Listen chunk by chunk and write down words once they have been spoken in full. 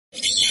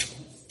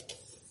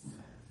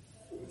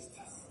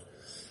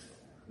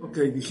Ok,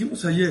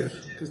 dijimos ayer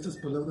que estas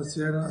palabras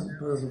eran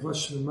para Rafah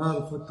Shemar,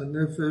 Ufat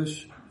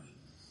Nefesh,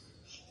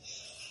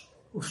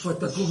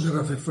 Ufat Akub de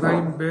Raf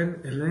Efraim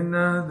ben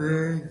Elena,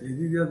 de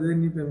Yedidia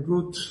Deni ben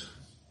Ruth,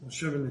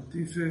 Moshe ben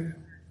Letife,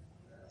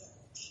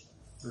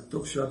 de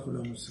Tok Shach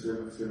Olam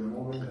Yisrael.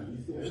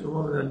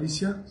 Shlomo ben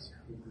Alicia.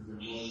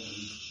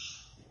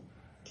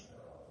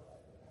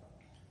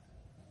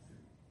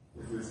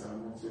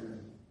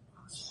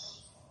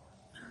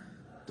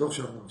 Tok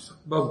Shach Olam Yisrael.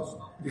 Vamos,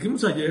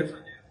 dijimos ayer.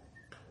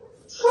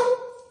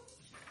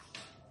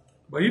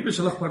 ויהי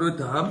בשלח פרעה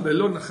את העם,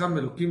 ולא נחם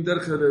אלוקים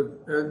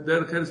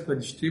דרך ארץ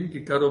פלישתים,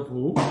 כי קרוב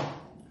הוא.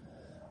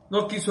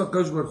 No quiso a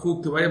Kadosh Baruj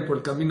Hu que vayan por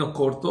el camino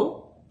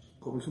corto,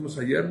 como dijimos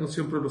ayer, no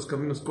siempre los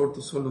caminos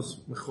cortos son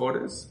los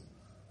mejores.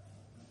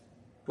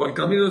 Por el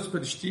camino de los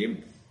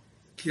Pelishtim,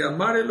 que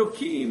amar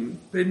Elohim,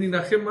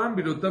 peninahem am,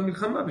 birotam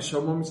milchama,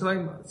 bishamo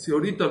Misraima. Si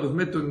ahorita los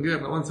meto en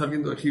guerra, van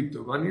saliendo de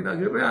Egipto, van a ir a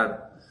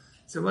guerrear,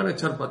 se van a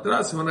echar para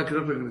atrás, se van a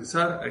querer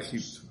regresar a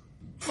Egipto.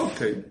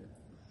 Ok.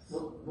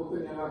 ¿No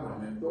tenían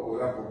armamento o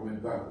era por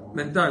mental? ¿No?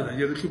 Mental,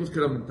 ayer dijimos que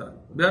era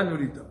mental. Vean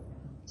ahorita.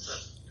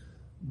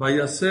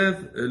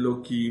 Vayased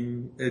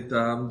Elohim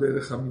etam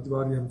derech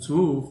hamidbar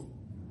yamtzuf,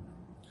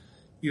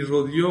 y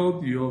rodeó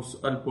Dios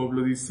al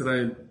pueblo de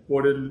Israel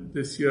por el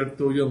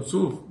desierto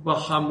Yamtzuf.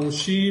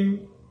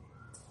 Bahamushim.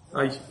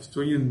 Ay,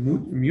 estoy en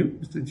mute.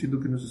 Me estoy diciendo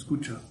que no se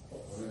escucha.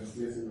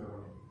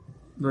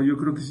 No, yo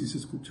creo que sí se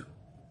escucha.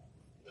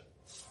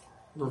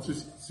 No sé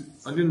si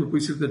alguien me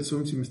puede decir del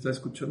Zoom si me está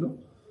escuchando.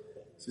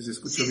 Si se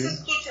escucha bien.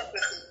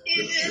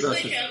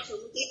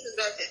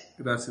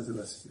 Gracias.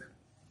 Gracias.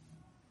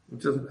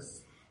 Muchas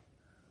gracias.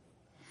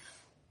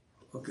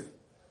 Ok.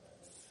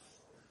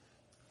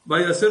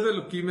 Vaya a ser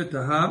Elohim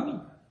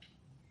etaham,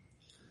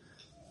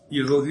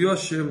 y rodeó a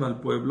Hashem al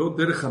pueblo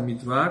derech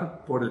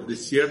hamidbar, por el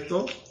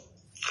desierto.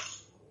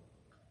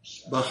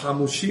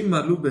 Bahamushim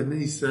alu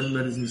bnei Israel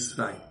meretz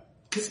Misraim.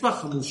 ¿Qué es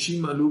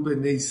Bahamushim alu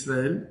bnei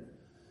Israel?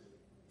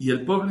 Y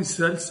el pueblo de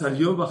Israel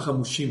salió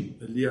Bahamushim.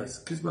 Elías,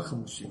 ¿qué es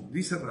Bahamushim?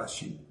 Dice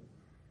Rashi.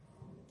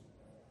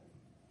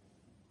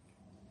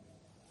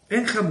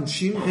 En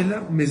Hamushim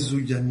era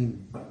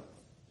Mezuyanim.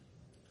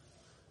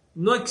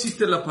 No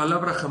existe la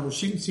palabra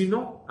Hamushim,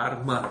 sino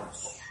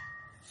armados.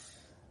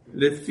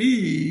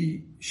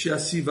 Lefi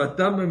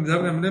Shasivatam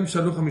Emdam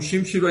Shalom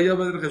Hamushim Shilo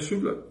Ayaba del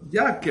Rashubla.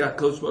 Ya que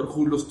Akadosh Baruj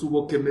Hu los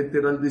tuvo que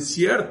meter al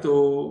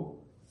desierto.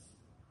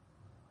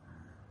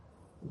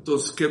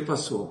 Entonces, ¿qué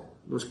pasó?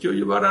 Los quiero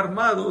llevar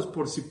armados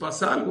por si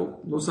pasa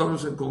algo. No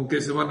sabemos con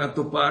qué se van a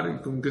topar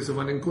y con qué se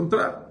van a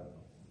encontrar.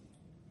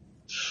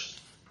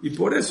 Y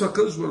por eso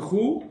Akadosh Baruj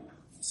Hu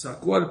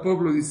sacó al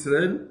pueblo de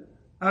Israel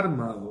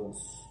armados.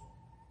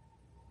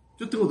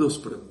 Yo tengo dos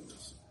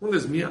preguntas. Una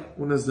es mía,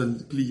 una es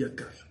del Kli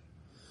Yakar.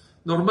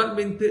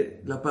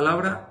 Normalmente la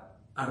palabra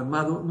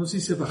armado no se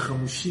dice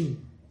Bahamushim.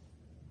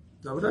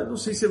 La verdad no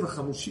se dice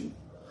Bahamushim.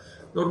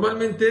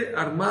 Normalmente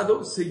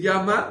armado se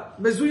llama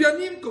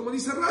Mezuyanim, como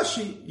dice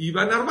Rashi, y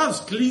van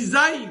armados, Kli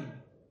Zayin.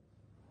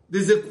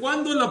 ¿Desde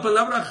cuándo la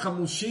palabra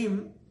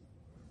Hamushim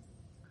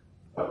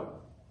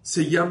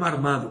se llama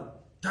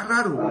armado? Está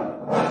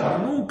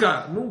raro.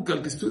 Nunca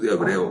el que estudia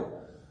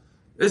hebreo,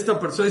 esta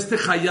persona, este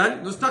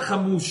Hayal, no está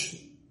Hamush,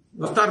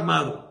 no está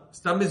armado,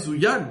 está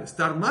Mezuyan,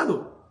 está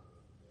armado.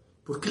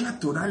 ¿Por qué la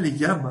Torah le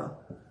llama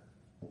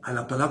a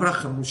la palabra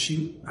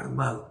Hamushim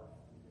armado?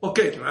 Ok,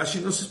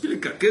 Rashi nos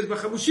explica qué es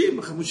Bahamushim.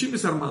 Bahamushim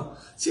es armado.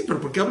 Sí, pero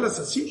 ¿por qué hablas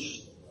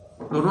así?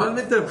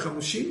 Normalmente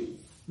Bahamushim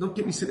no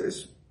quiere decir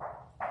eso.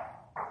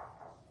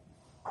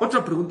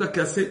 Otra pregunta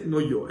que hace,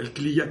 no yo, el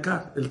Kli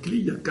Yakar. El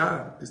Kli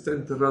Yakar está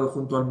enterrado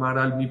junto al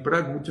Maharal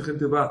Miprag. Mucha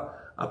gente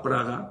va a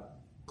Praga,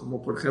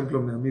 como por ejemplo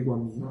mi amigo a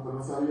mí. No, pero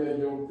no sabía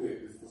yo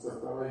que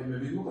estaba ahí en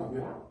el mismo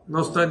panteón.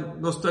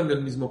 No está en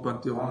el mismo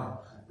panteón.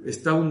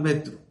 Está a 1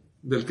 metro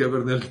del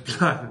Kever del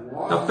Plan.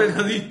 Wow. Está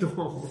pegadito.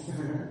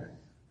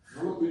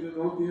 No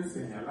lo tienen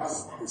señalado.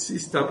 Sí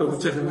está, pero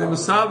mucha gente no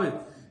sabe.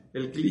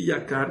 El Kli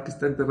Yakar, que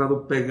está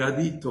enterrado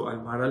pegadito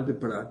al Maharal de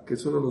Praga, que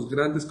es uno de los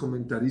grandes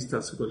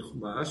comentaristas sobre el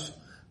Humash.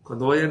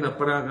 Cuando vayan a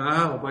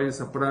Praga o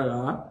vayas a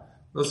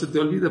Praga, no se te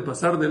olvide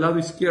pasar del lado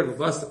izquierdo.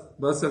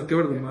 Vas al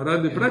Kever del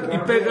Maharal de Praga y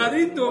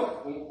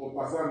pegadito.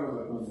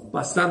 O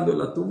pasando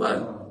la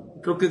tumba.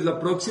 Creo que es la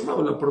próxima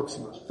o la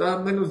próxima. Está a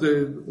menos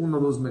de 1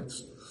 o 2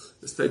 metros.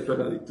 Está ahí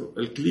pegadito.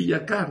 El Kli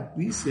Yakar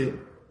dice,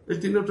 él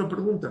tiene otra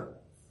pregunta.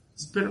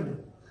 Espérame,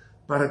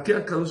 ¿para qué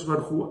Akadosh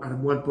Baruj Hu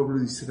armó al pueblo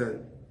de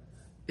Israel?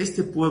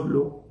 Este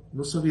pueblo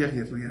no sabía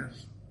guerrear.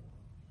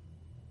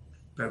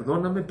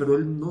 Perdóname, pero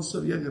él no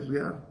sabía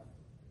guerrear.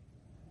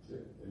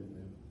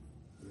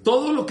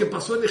 Todo lo que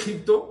pasó en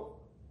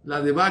Egipto,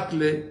 la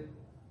debacle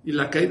y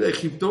la caída de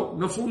Egipto,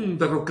 no fue un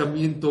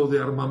derrocamiento de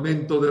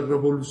armamento, de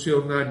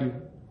revolucionario.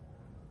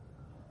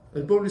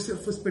 El pueblo de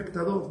Israel fue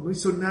espectador, no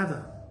hizo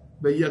nada.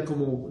 Veía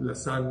como la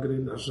sangre,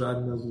 las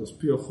ranas, los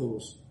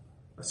piojos.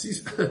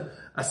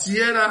 Así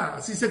era,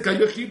 así se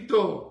cayó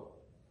Egipto.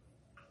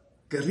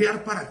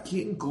 ¿Guerrear para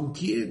quién? ¿Con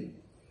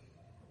quién?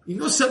 Y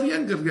no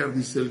sabían guerrear,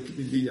 dice el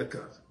Kli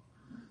Yakar.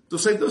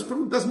 Entonces hay dos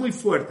preguntas muy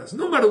fuertes.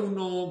 Número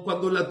uno,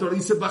 cuando la Torah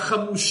dice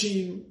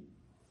Bahamushim,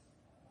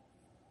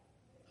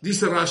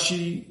 dice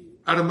Rashi,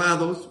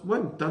 armados.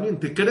 Bueno,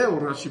 también te creo,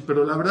 Rashi,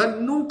 pero la verdad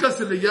nunca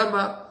se le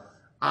llama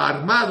a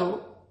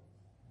armado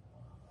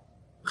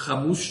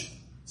Hamush,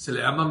 se le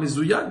llama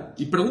Mezuyan.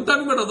 Y pregunta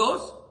número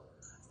dos,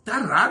 está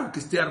raro que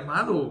esté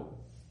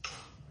armado.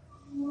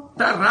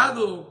 Está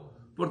raro,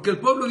 porque el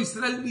pueblo de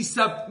Israel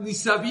ni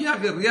sabía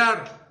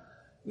guerrear,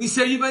 ni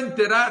se iba a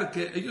enterar,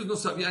 que ellos no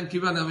sabían que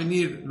iban a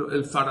venir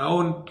el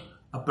faraón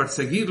a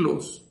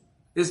perseguirlos.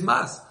 Es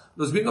más,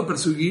 los vino a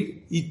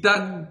perseguir y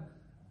tan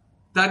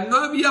no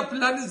había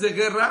planes de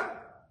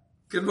guerra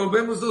que lo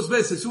vemos dos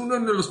veces. Uno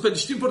en los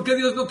Pelishtim. ¿Por qué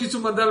Dios no quiso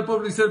mandar al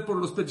pueblo de Israel por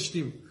los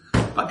Pelishtim?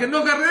 Para que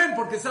no guerreen,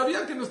 porque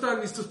sabían que no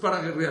estaban listos para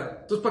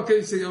guerrear. Entonces, ¿para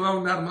qué se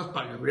llevaban armas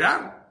para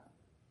guerrear?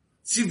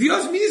 Si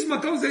Dios mismo,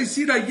 acabamos de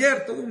decir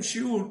ayer, todo un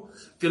shiur,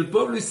 que el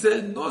pueblo de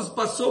Israel no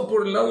pasó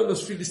por el lado de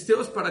los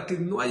filisteos para que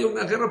no haya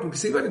una guerra, porque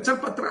se iban a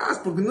echar para atrás,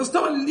 porque no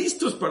estaban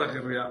listos para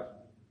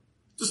guerrear.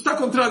 Entonces está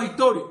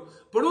contradictorio.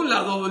 Por un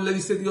lado le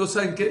dice Dios,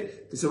 ¿saben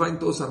qué? Que se vayan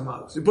todos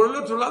armados. Y por el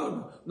otro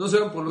lado, no se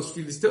van por los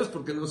filisteos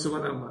porque no se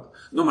van a armar.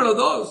 Número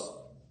dos,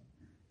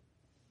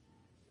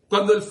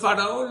 cuando el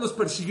faraón los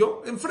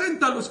persiguió,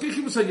 enfrenta a los que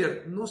dijimos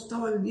ayer, no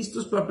estaban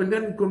listos para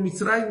pelear ni con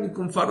Misraim, ni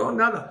con faraón,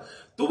 nada.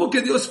 Tuvo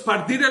que Dios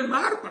partir el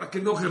mar para que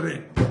no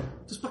guerreen.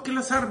 Entonces, ¿para qué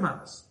las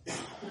armas?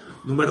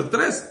 Número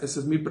tres, esa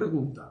es mi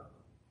pregunta.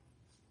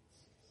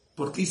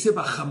 ¿Por qué dice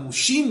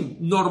Bahamushim?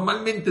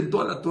 Normalmente en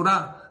toda la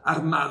Torah,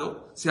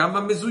 armado, se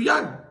llama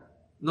Mezuyan,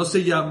 no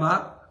se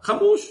llama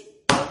Hamush.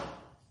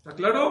 ¿Está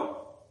claro?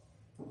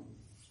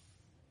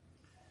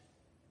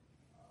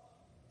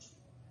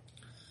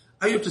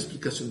 Hay otra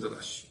explicación de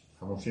Rashi.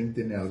 Hamushim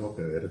tiene algo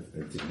que ver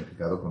el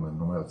significado con el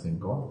número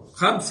 5.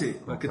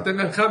 Hamse, para que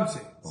tengan Hamse.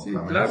 Sí,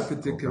 Hamesh, claro que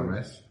tiene que ver.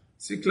 Hamesh.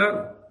 Sí,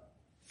 claro.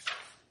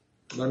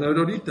 Van a ver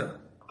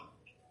ahorita.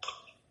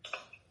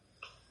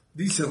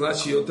 Dice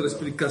Rashi otra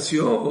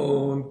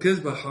explicación. ¿Qué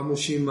es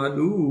Bahamushim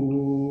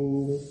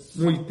Alu?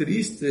 Muy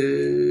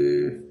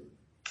triste.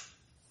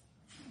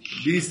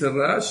 Dice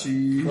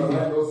Rashi.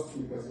 ¿Hay dos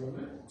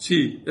explicaciones?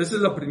 Sí, esa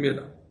es la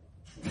primera.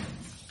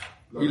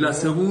 Y la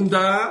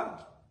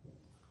segunda,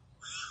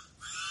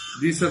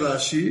 dice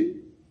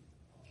Rashi,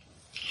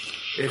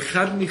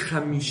 Echad mi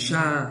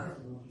Hamisha.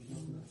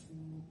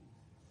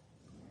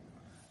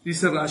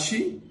 Dice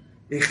Rashi,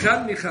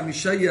 Echad mi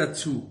Hamisha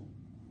yatzu.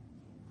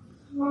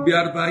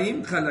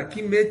 Be'arbaim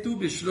halakim metu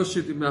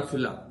be'shloshet yemei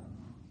afela.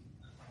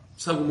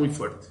 Es algo muy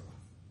fuerte.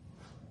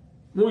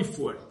 Muy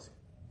fuerte.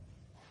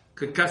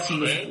 Que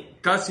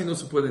casi no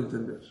se puede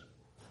entender.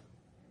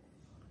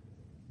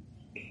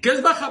 ¿Qué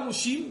es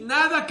Bahamushim?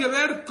 Nada que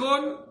ver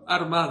con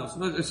armados.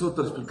 No, es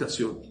otra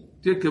explicación.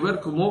 Tiene que ver,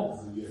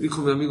 como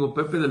dijo mi amigo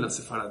Pepe, de la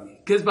Sefaradí.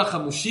 ¿Qué es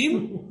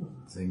Bahamushim?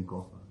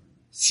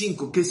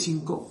 5. ¿Qué es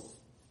 5?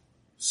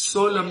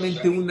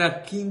 Solamente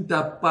una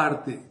quinta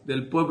parte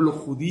del pueblo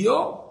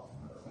judío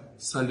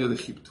salió de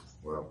Egipto.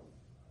 Wow.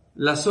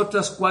 Las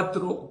otras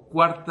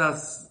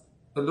 4/4,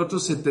 el otro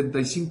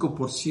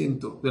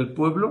 75% del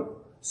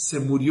pueblo se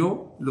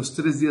murió los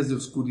 3 días de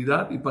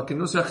oscuridad, y para que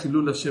no sea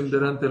Hilul Hashem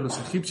delante de los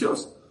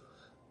egipcios,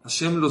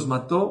 Hashem los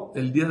mató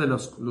el día de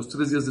los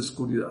 3 días de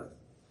oscuridad.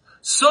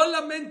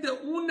 Solamente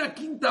una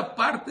quinta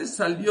parte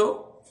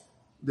salió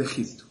de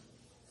Egipto.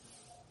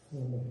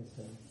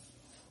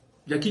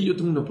 Y aquí yo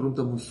tengo una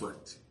pregunta muy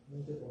fuerte.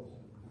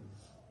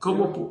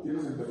 ¿Cómo? ¿Quién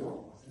los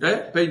enterró?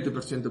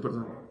 20%,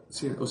 perdón.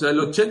 Sí, o sea, el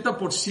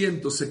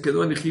 80% se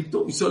quedó en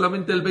Egipto y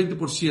solamente el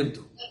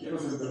 20%. ¿Quién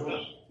los enterró?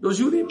 Los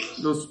Yudim,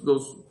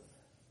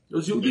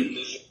 los Yudim.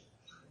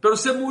 Pero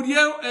se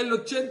murió el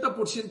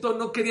 80%,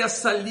 no quería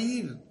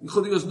salir.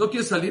 Dijo Dios, ¿no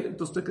quieres salir?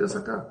 Entonces te quedas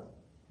acá.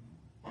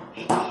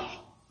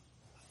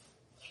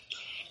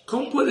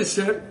 ¿Cómo puede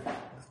ser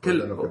que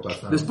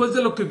después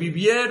de lo que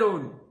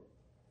vivieron?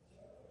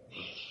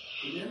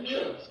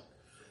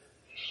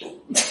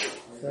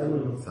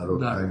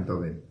 Salud,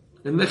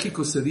 En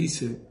México se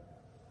dice,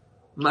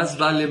 más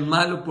vale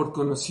malo por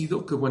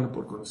conocido que bueno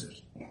por conocer.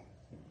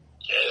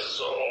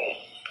 Eso.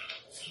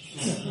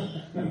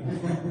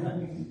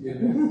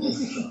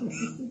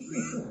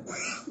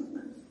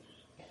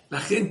 La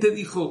gente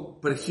dijo,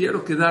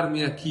 prefiero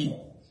quedarme aquí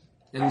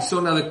en mi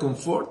zona de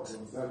confort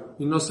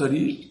y no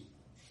salir.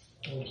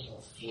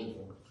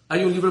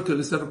 Hay un libro que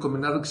les he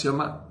recomendado que se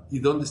llama ¿Y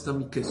dónde está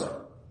mi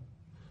queso?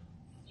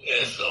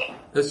 Eso.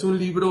 Es un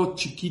libro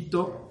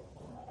chiquito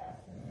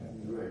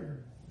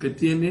que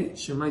tiene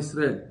Shema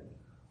Israel,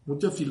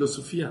 mucha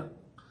filosofía,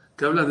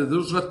 que habla de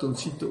 2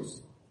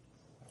 ratoncitos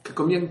que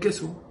comían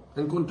queso.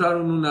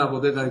 Encontraron una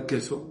bodega de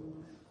queso,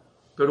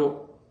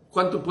 pero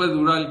 ¿cuánto puede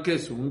durar el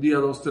queso? 1 día,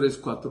 2, 3,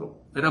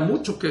 4. Era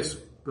mucho queso,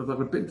 pero de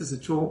repente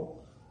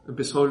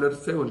empezó a oler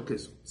feo el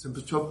queso, se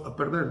empezó a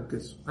perder el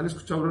queso. ¿Han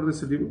escuchado hablar de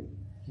ese libro?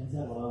 ¿Quién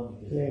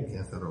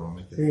se robó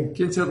mi queso?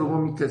 ¿Quién se robó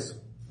mi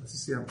queso? Así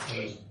se llama.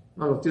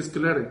 No, lo tienes que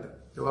leer ahorita,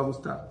 te va a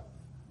gustar.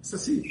 Es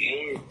así.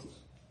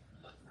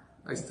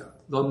 Ahí está.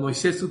 Don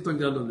Moisés Sutton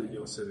ya lo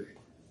leyó, se ve.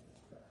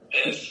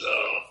 Eso.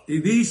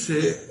 Y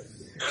dice,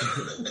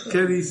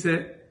 ¿qué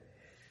dice?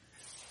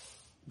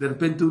 De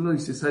repente uno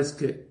dice, ¿sabes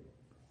qué?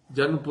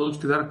 Ya no podemos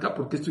quedar acá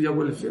porque esto ya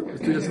huele feo,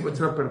 esto ya se va a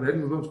echar a perder y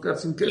nos vamos a quedar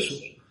sin queso.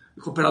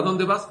 Dijo, ¿pero a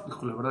dónde vas?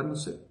 Dijo, la verdad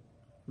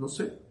no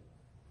sé,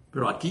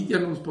 pero aquí ya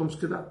no nos podemos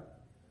quedar.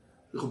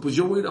 Dijo, pues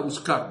yo voy a ir a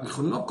buscar.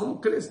 Dijo, no, ¿cómo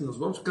crees? Nos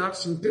vamos a quedar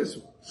sin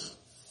queso.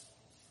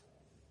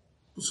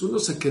 Pues uno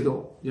se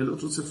quedó y el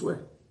otro se fue.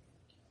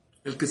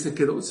 El que se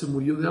quedó se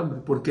murió de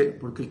hambre. ¿Por qué?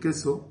 Porque el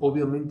queso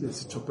obviamente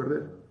se echó a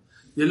perder.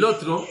 Y el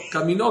otro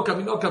caminó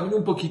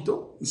un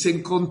poquito y se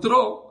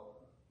encontró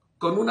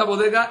con una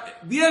bodega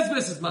 10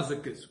 veces más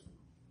de queso.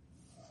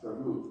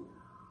 Salud.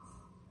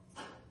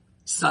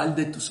 Sal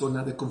de tu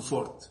zona de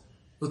confort.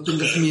 No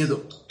tengas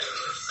miedo.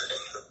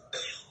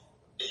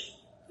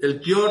 El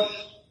peor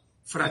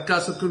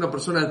fracaso que una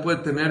persona puede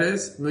tener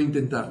es no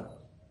intentarlo.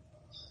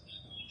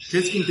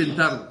 Tienes que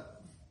intentarlo.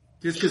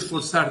 Tienes que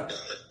esforzarte.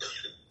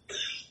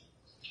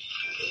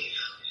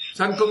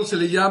 ¿Saben cómo se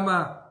le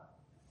llama?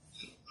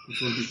 Un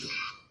segundito.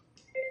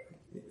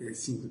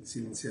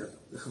 Silenciarlo.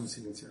 Déjame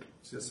silenciarlo.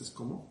 ¿Si haces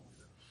cómo?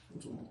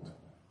 Un segundito.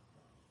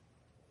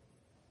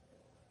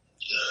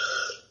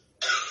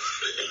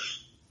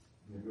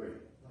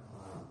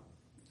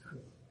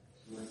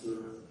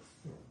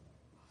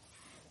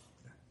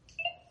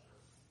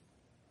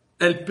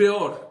 El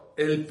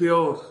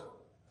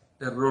peor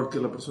error que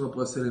la persona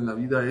puede hacer en la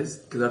vida es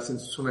quedarse en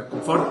su zona de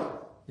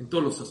confort en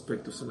todos los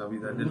aspectos en la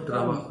vida, en el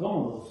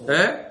trabajo.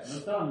 No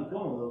estaban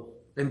incómodos.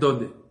 ¿En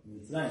dónde?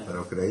 En Israel.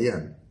 Pero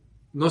creían.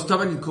 ¿No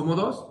estaban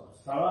incómodos?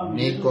 Estaban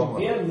Ni en un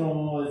cómodos.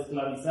 infierno,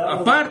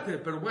 esclavizados. Aparte,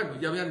 pero bueno,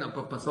 ya habían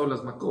pasado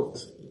las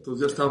macotas,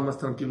 entonces ya estaba más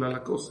tranquila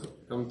la cosa.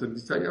 Ya no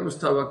entendiste, ya no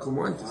estaba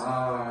como antes.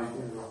 Ay,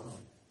 tienes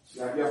razón.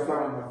 Ya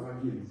estaban más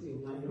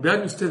tranquilos.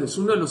 Vean ustedes,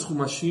 uno de los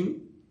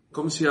Humashim,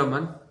 ¿cómo se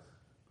llaman?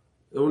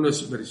 Uno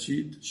es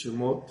Bereshit,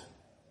 Shemot,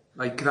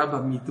 Vaikra,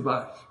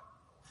 Bamidbar.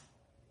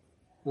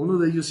 Uno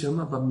de ellos se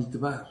llama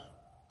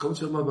Bamidbar. ¿Cómo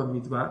se llama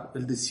Bamidbar?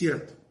 El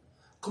desierto.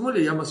 ¿Cómo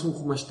le llamas a un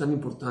Humash tan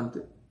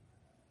importante?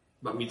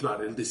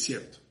 Bamidbar, el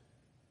desierto.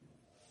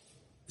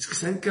 Es que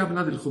 ¿saben qué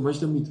habla del Humash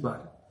de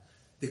Bamidbar?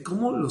 De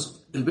cómo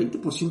el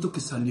 20% que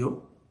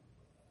salió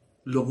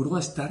logró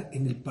estar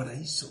en el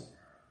paraíso.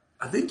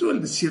 Adentro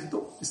del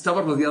desierto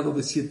estaba rodeado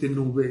de 7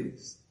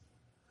 nubes.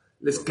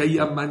 Les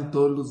caía man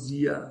todos los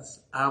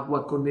días,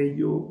 agua con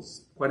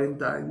ellos,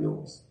 40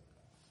 años.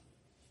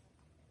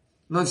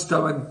 No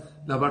necesitaban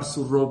lavar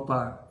su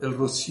ropa, el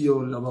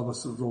rocío lavaba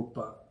su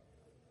ropa.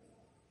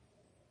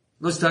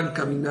 No necesitaban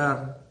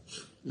caminar,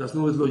 las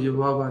nubes lo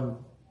llevaban.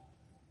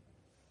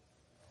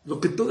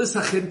 Lo que toda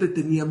esa gente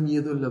tenía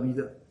miedo en la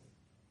vida.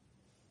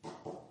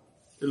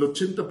 El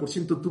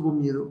 80% tuvo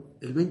miedo,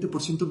 el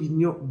 20%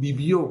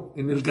 vivió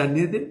en el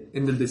Ganede,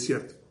 en el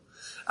desierto.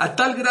 A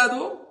tal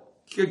grado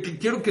que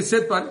quiero que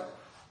sepan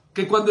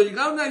que cuando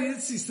llegaron a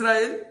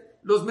Israel,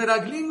 los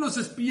Meraglim, los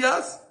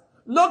espías,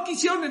 no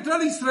quisieron entrar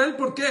a Israel.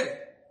 ¿Por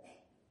qué?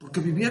 Porque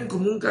vivían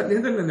como un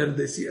Ganeden en el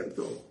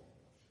desierto.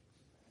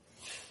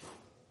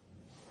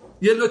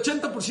 Y el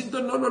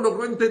 80% no lo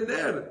logró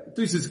entender.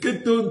 Tú dices, qué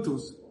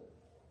tontos.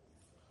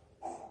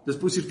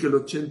 Después decir que el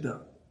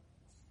 80%,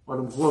 o a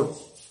lo mejor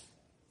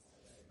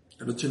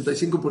el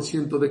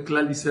 85% de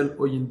Klal Yisrael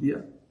hoy en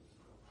día,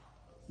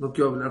 no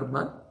quiero hablar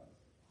mal,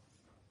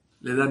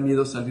 le da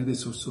miedo salir de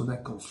su zona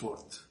de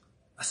confort.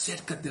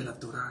 Acércate a la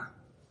Torah,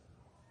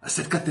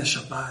 acércate a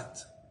Shabbat,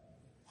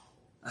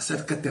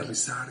 acércate a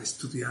rezar, a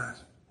estudiar,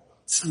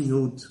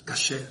 tzniut,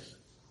 kasher.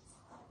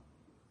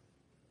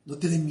 No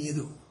te dé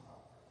miedo,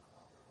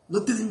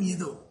 no te dé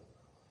miedo.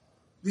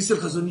 Dice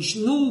el Hazon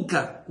Ish,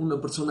 nunca una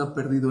persona ha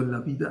perdido en la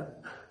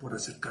vida por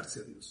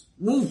acercarse a Dios.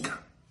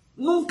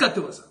 Nunca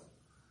te vas a...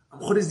 A lo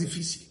mejor es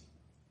difícil,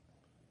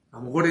 a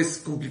lo mejor es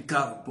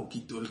complicado un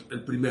poquito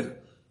el primero.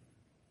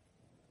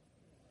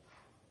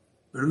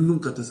 Pero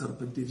nunca te vas a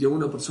arrepentir. Llegó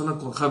una persona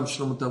con Ham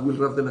Shlomo Tawil,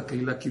 Rav de la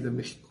Keilah aquí de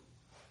México.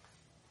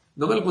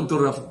 No me lo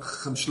contó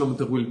Ham Shlomo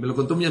Tawil, me lo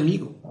contó mi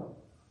amigo.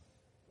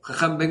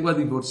 Jajam, vengo a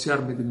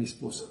divorciarme de mi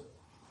esposa.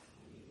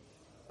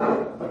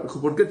 Dijo,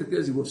 ¿por qué te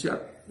quieres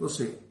divorciar? No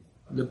sé.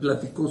 Le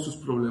platicó sus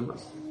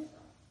problemas.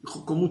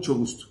 Dijo, con mucho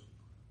gusto.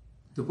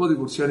 ¿Te puedo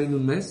divorciar en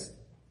un mes?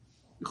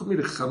 Dijo,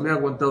 mire, me he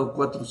aguantado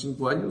 4 o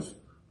 5 años.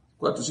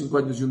 4 o 5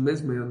 años y un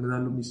mes me da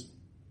lo mismo.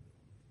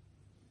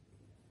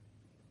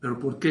 ¿Pero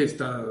por qué?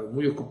 ¿Está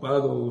muy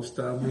ocupado?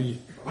 ¿Está muy...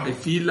 ¿Hay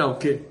fila o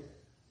qué?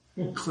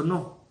 Dijo,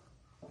 no.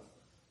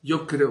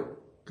 Yo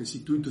creo que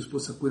si tú y tu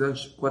esposa cuidan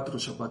 4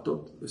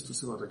 Shabbatot, esto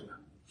se va a arreglar.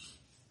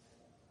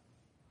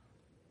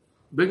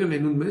 Vengan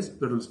en un mes,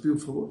 pero les pido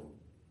un favor.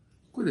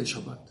 Cuiden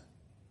Shabbat.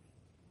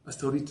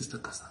 Hasta ahorita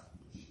está casado.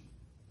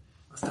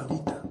 Hasta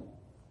ahorita.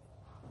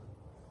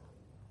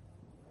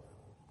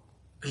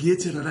 El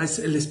Yetzer Hara es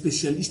el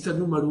especialista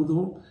número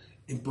 1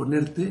 en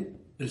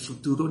ponerte el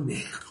futuro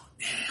negro.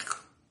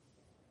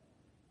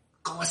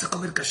 ¿Cómo vas a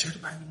comer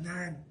kasher? Bar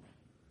Minan.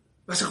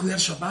 ¿Vas a cuidar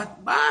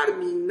Shabbat? Bar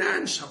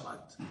Minan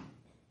Shabbat.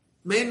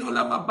 Menos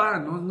la mabá,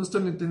 no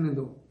están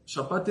entendiendo.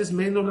 Shabbat es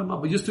menos la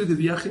mabá. Yo estoy de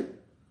viaje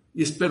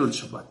y espero el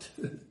Shabbat.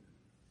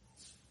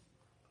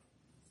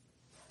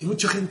 Y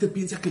mucha gente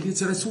piensa que el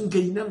Yetzer Hara es un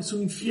Geinam, es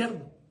un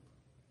infierno.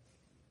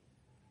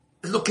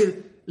 Es lo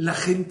que la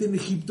gente en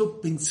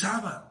Egipto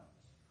pensaba.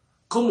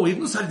 ¿Cómo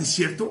irnos al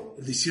desierto?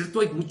 El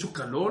desierto hay mucho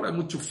calor, hay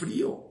mucho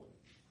frío.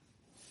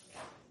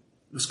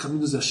 Los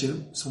caminos de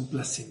Hashem son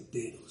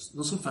placenteros.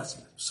 No son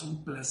fáciles,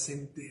 son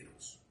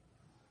placenteros.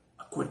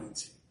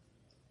 Acuérdense.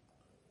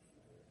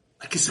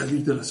 Hay que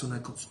salir de la zona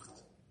de confort.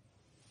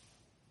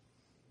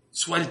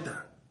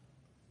 Suelta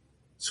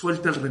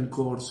el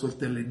rencor,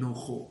 suelta el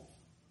enojo,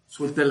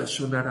 suelta la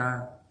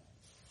shonara.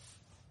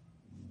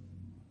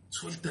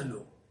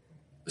 Suéltalo.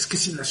 Es que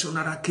sin la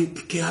shonara,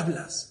 ¿qué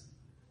hablas?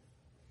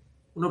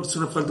 Una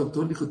persona fue al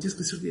doctor y le dijo, tienes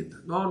que hacer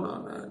dieta.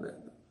 No.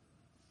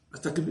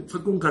 Hasta que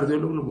fue con un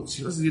cardiólogo, le dijo,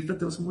 si no haces dieta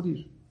te vas a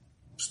morir.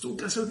 Pues tú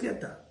que hacer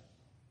dieta.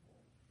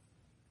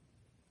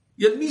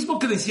 Y el mismo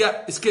que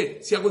decía, es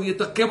que si hago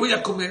dieta, ¿qué voy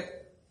a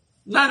comer?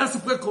 Nada se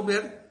puede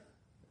comer.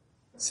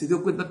 Se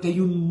dio cuenta que hay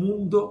un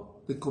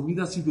mundo de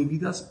comidas y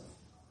bebidas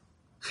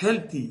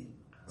healthy,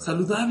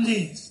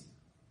 saludables.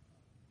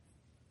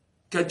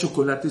 Que hay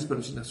chocolates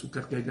pero sin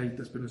azúcar, que hay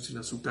galletas pero sin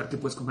azúcar, que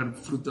puedes comer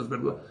frutas,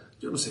 verduras.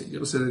 Yo no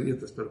sé de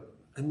dietas,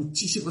 pero hay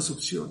muchísimas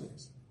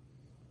opciones.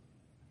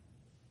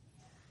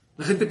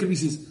 La gente que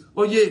dices,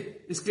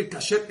 oye, es que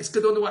kasher, es que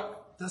 ¿dónde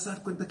va? Te vas a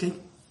dar cuenta que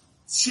hay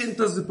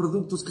cientos de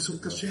productos que son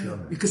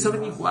kasher y que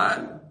saben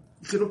igual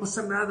y que no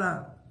pasa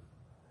nada.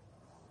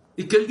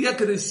 Y que el día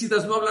que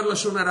decidas no hablar la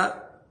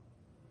shonara,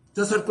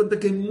 te vas a dar cuenta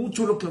que hay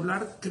mucho lo que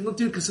hablar, que no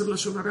tiene que ser la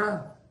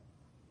shonara.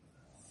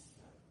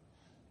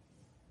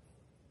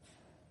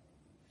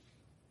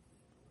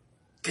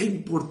 Qué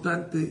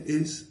importante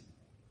es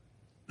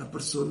la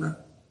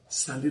persona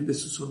salir de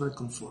su zona de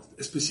confort,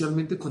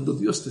 especialmente cuando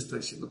Dios te está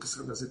diciendo que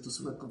salgas de tu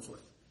zona de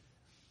confort.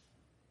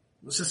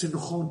 No seas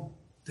enojón,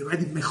 te va a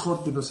ir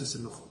mejor que no seas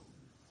enojón.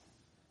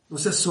 No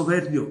seas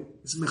soberbio,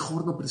 es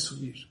mejor no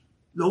presumir.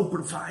 Low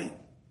profile,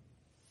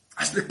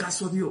 hazle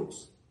caso a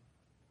Dios.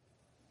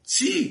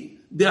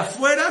 Sí, de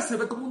afuera se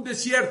ve como un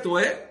desierto,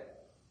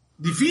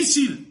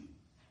 difícil,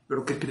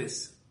 pero ¿qué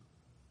crees?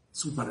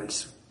 Es un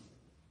paraíso.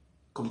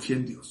 Confía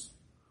en Dios.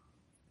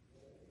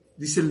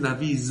 Dice el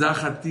Naví,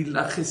 Zaharti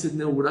la chesed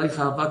neurai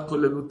ha'avat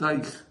kol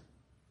elutaich.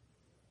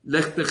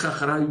 Lech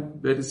techacharai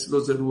beres lo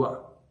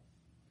zerua.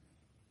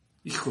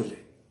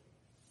 Híjole,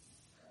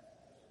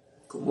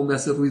 cómo me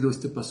hace ruido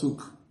este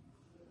pasuk.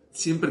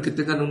 Siempre que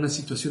tengan una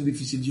situación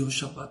difícil, yo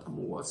Shabbat,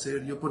 ¿cómo voy a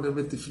hacer? Yo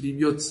ponerme tefilín,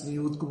 yo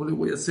tzniut, ¿cómo le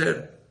voy a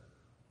hacer?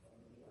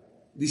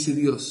 Dice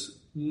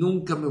Dios,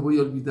 nunca me voy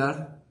a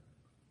olvidar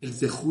el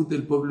zehut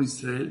del pueblo de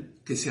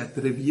Israel, que se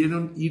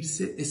atrevieron a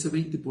irse ese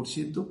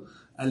 20%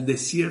 al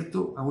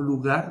desierto, a un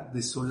lugar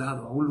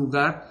desolado, a un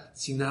lugar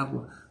sin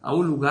agua, a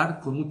un lugar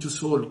con mucho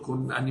sol,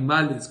 con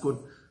animales,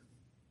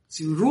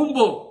 sin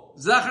rumbo.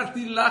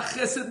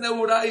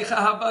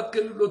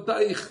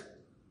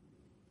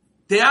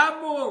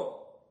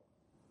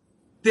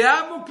 Te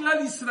amo,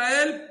 Clan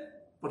Israel,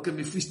 porque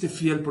me fuiste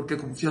fiel, porque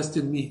confiaste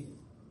en mí,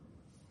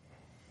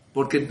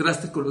 porque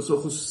entraste con los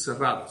ojos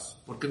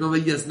cerrados, porque no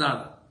veías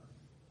nada,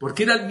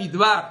 porque ir al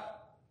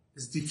Midbar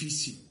es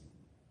difícil.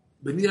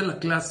 Venir a la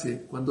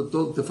clase cuando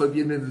todo te fue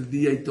bien en el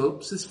día y todo,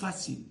 pues es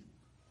fácil.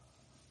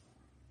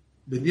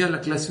 Venir a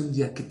la clase un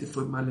día que te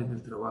fue mal en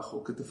el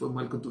trabajo, que te fue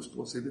mal con tu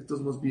esposa y de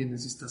todos modos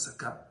vienes y estás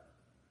acá.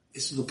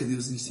 Eso es lo que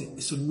Dios dice,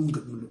 eso nunca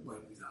me lo voy a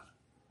olvidar.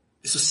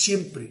 Eso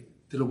siempre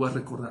te lo voy a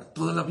recordar,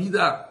 toda la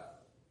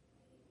vida.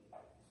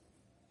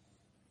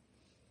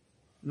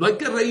 No hay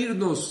que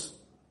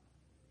reírnos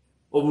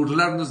o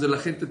burlarnos de la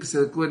gente que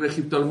se quedó en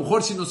Egipto. A lo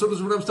mejor si nosotros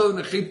hubiéramos estado en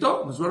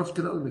Egipto, nos hubiéramos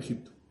quedado en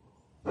Egipto.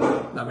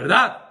 La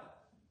verdad.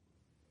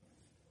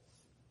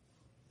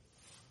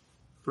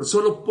 Pero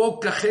solo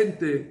poca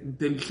gente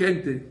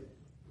inteligente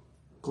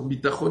con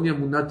bitajón y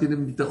amuná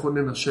tienen bitajón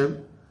en Hashem,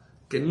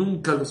 que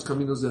nunca los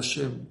caminos de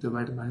Hashem te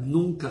va a ir mal,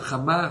 nunca,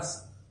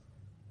 jamás.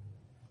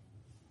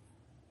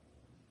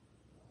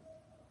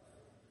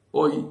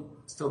 Hoy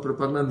estaba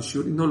preparando el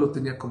shur y no lo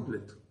tenía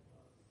completo.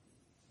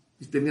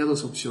 Y tenía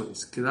dos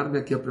opciones, quedarme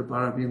aquí a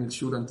preparar bien el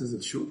shur antes del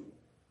shur,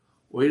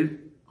 o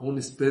ir a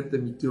un sped de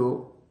mi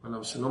tío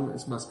Alav Shalom,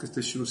 es más que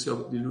este shur sea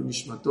Dilu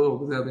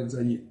Nishmato de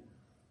Abenzayi.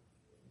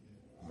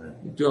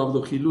 Mi tío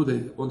Abdo Hilu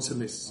de 11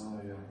 meses.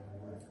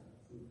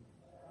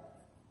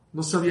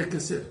 No sabía qué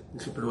hacer.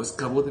 Dije, pero es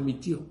cabot de mi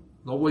tío.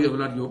 No voy a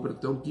hablar yo, pero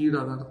tengo que ir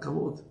a dar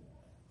cabot.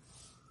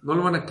 No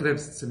lo van a creer,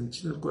 se me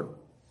enchina el cuerpo.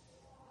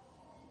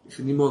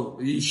 Dije, ni modo.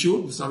 Y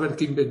shur, pues a ver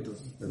qué invento.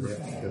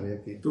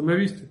 Tú me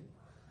viste.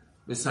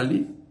 Me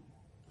salí,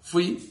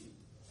 fui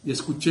y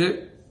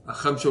escuché a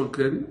Ham Shaul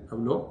Kredi,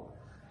 habló,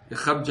 y a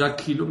Ham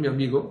Jack Hilo, mi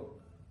amigo,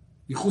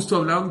 y justo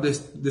hablaron de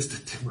este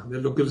tema,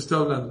 de lo que le estoy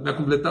hablando. Me ha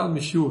completado mi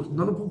shur.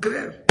 No lo puedo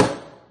creer.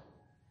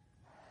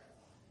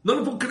 No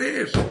lo puedo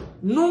creer.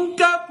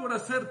 Nunca por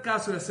hacer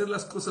caso y hacer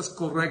las cosas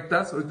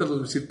correctas, ahorita les voy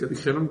a decir que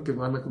dijeron que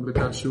van a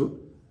completar el shur,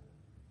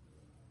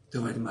 te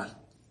va a ir mal.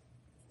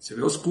 Se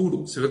ve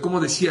oscuro, se ve como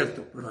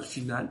desierto, pero al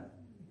final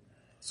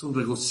es un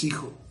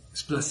regocijo,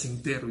 es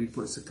placentero ir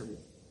por ese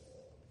camino.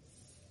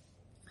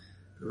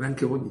 Pero vean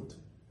qué bonito.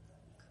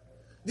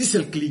 Dice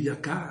el Kli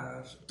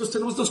Yakar. Entonces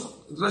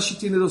tenemos Rashi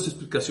tiene dos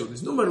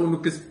explicaciones. Número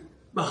uno, que es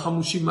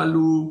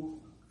Bahamushimalu,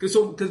 ¿Qué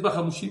es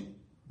Bahamushim?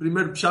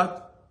 Primer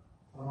pshat,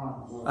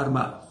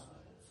 armados.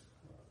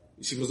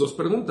 Hicimos 2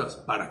 preguntas.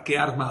 ¿Para qué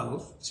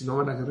armados? Si no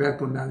van a guerrear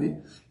con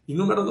nadie. Y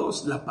número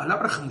 2, la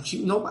palabra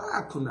Hamushim no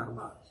va con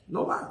armados.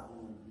 No va.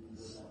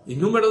 Y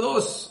número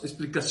 2,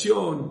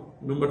 explicación.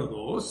 Número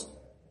 2,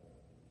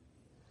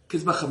 ¿qué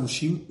es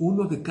Bahamushim?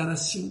 1 de cada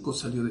 5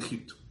 salió de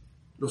Egipto.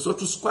 Los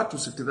otros 4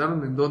 se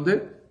quedaron ¿en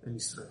dónde? En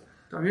Israel.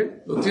 ¿Está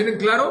bien? ¿Lo tienen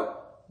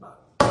claro? Va.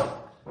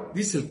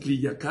 Dice el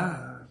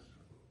Kliyakar.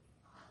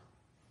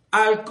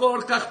 Al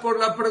Korkaj, por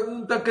la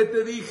pregunta que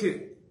te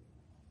dije,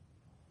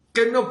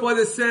 que no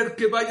puede ser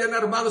que vayan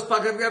armados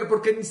para guerrear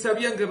porque ni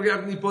sabían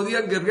guerrear, ni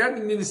podían guerrear,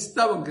 ni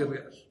necesitaban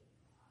guerrear.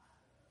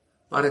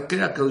 ¿Para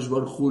qué Akadosh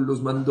Baruj Hu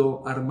los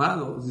mandó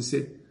armados?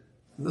 Dice,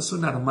 no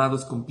son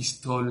armados con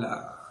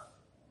pistola,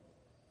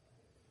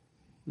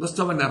 no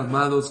estaban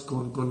armados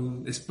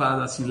con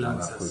espadas y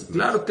lanzas.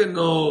 Claro que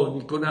no,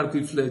 ni con arco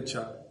y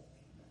flecha.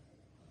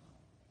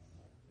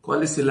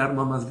 ¿Cuál es el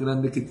arma más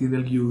grande que tiene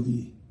el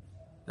Yehudi?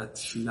 La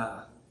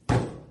tefilá.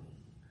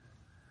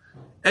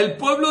 El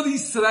pueblo de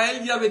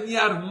Israel ya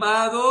venía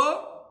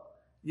armado,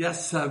 ya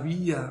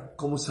sabía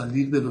cómo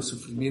salir de los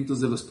sufrimientos,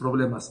 de los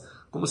problemas.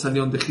 ¿Cómo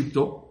salieron de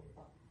Egipto?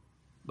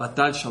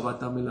 Batal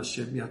Shabbat Amel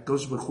Hashem. Y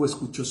Akadosh Baruj Hu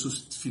escuchó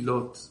sus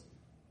tefilot.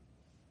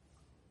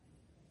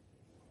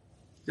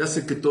 Ya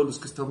sé que todos los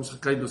que estamos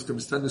acá y los que me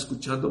están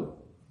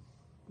escuchando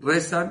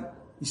rezan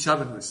y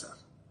saben rezar.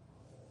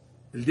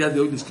 El día de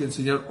hoy les quiero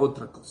enseñar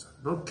otra cosa.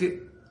 No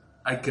que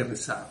hay que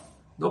rezar,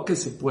 no que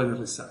se puede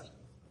rezar.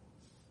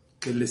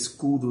 Que el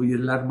escudo y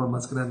el arma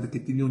más grande que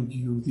tiene un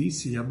yudí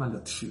se llama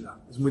la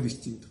tefilá. Es muy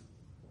distinto.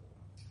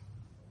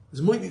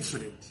 Es muy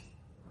diferente.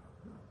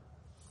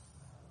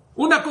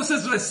 Una cosa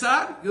es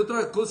rezar y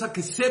otra cosa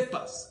que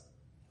sepas.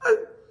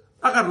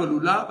 Agarro el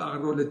ulab,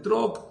 agarro el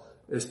etrog,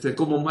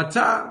 como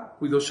matzah,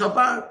 cuido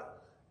Shabbat,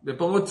 me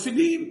pongo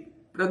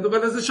tefilín, prendo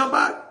velas de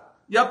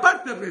Shabbat y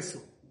aparte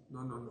rezo.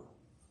 No.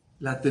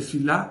 La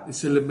tefilá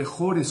es el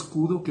mejor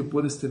escudo que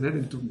puedes tener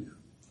en tu vida.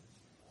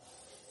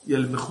 Y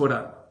el mejor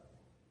arma.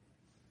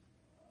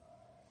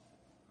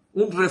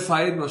 Un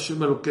refaeno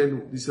Hashem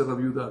Elokeinu, dice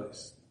Rabbi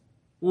Udades.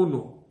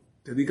 Uno,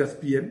 que digas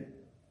bien,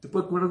 te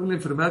puede curar de una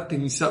enfermedad que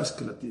ni sabes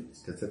que la tienes.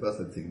 Que sepas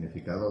el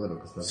significado de lo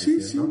que estás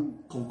diciendo.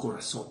 Sí, con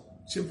corazón.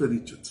 Siempre he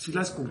dicho,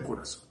 tefilá es con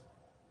corazón.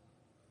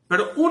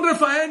 Pero un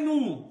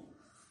refaenu,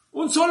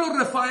 un solo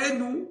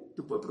refaenu,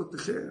 te puede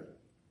proteger.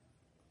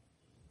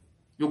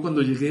 Yo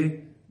cuando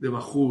llegué de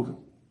Bajur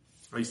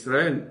a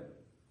Israel,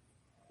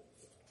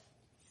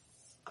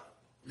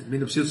 en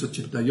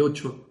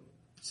 1988,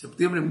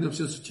 septiembre de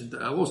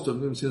 1980, agosto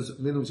de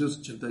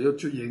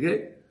 1988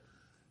 llegué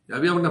y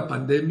había una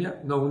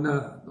pandemia,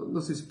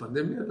 no sé si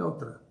pandemia, la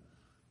otra,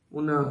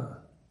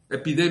 una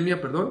epidemia,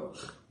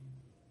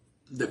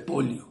 de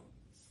polio.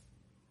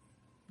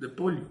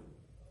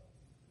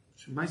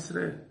 Shema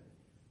Israel.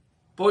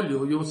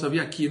 Polio, yo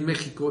sabía aquí en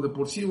México, de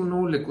por sí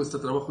uno le cuesta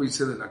trabajo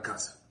irse de la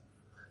casa.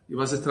 Y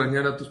vas a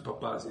extrañar a tus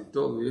papás y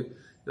todo. Y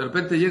de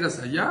repente llegas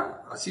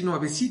allá, así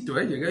nuevecito,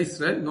 llegué a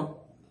Israel, no.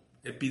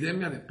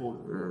 Epidemia de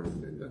polio.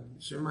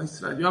 Shema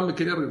Israel. Yo ya me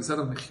quería regresar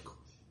a México.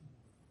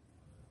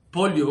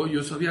 Polio,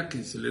 yo sabía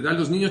que se le da a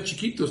los niños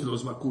chiquitos,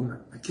 los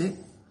vacunan. ¿A qué?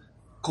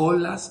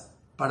 Colas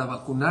para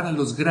vacunar a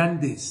los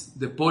grandes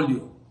de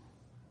polio.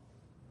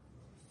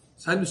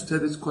 ¿Saben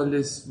ustedes cuál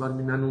es,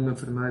 Barminan, una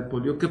enfermedad de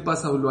polio? ¿Qué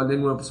pasa a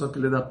una persona que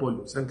le da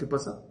polio? ¿Saben qué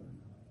pasa?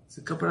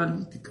 Se queda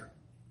paralítica.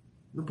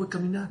 No puede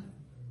caminar.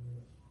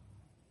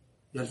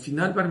 Y al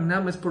final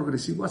Barminan es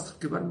progresivo hasta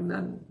que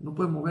Barminan no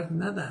puede mover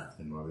nada.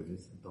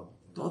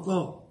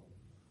 Todo.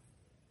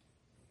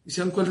 ¿Y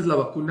saben cuál es la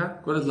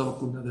vacuna? ¿Cuál es la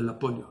vacuna de la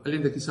polio?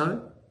 ¿Alguien de aquí sabe?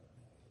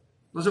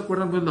 ¿No se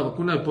acuerdan cuál es la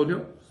vacuna de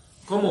polio?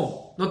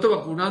 ¿Cómo? ¿No te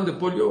vacunaron de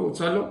polio,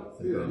 Gonzalo?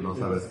 Sí, pero no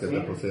sabes qué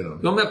te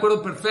pusieron. Yo me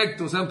acuerdo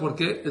perfecto, ¿saben por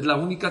qué? Es la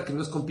única que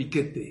no es con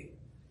piquete,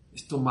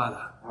 es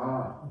tomada.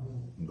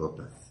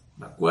 Gotas.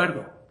 Me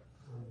acuerdo.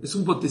 Es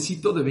un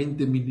botecito de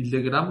 20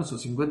 miligramos o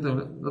 50,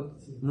 ¿no?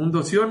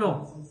 ¿Mundo, sí o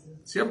no?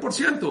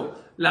 100%.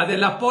 La de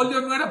la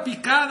polio no era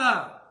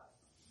picada.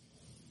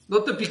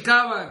 No te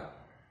picaban.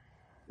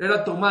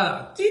 Era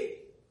tomada. ¿Sí?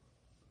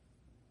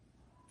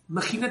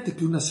 Imagínate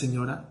que una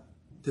señora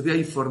te vea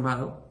ahí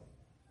formado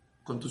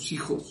con tus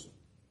hijos,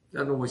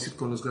 ya no voy a decir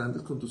con los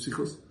grandes, con tus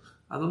hijos.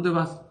 ¿A dónde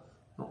vas?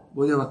 No,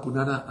 voy a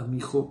vacunar a mi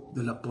hijo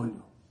de la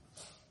polio.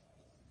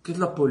 ¿Qué es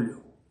la polio?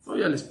 No,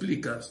 ya le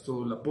explicas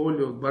todo, la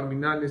polio,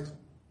 Barminan, esto.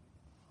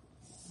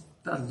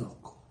 Estás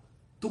loco.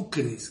 ¿Tú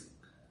crees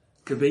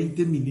que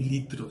 20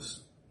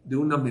 mililitros de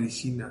una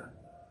medicina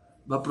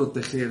va a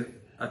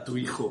proteger a tu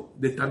hijo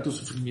de tantos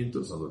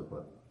sufrimientos?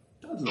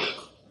 Estás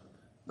loco.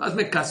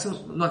 Hazme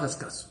caso, no hagas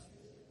caso.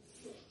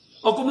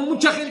 O como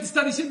mucha gente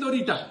está diciendo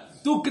ahorita,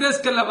 ¿tú crees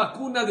que la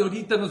vacuna de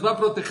ahorita nos va a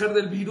proteger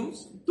del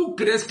virus? ¿Tú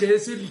crees que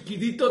ese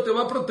liquidito te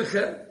va a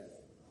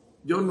proteger?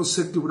 Yo no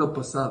sé qué hubiera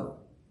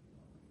pasado.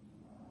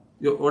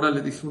 Yo ahora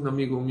le dije a un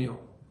amigo mío,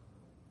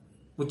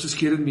 muchos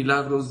quieren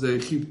milagros de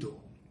Egipto.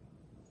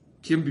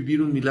 ¿Quieren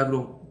vivir un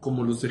milagro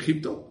como los de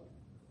Egipto?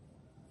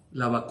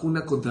 La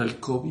vacuna contra el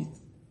COVID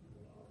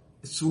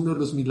es uno de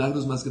los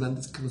milagros más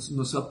grandes que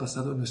nos ha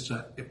pasado en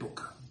nuestra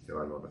época. Qué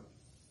valor.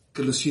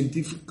 Que los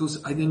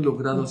científicos hayan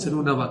logrado hacer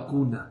una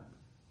vacuna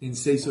en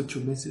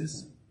 6-8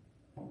 meses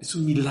es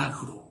un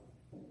milagro.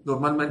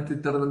 Normalmente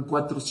tardan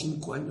 4 o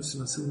 5 años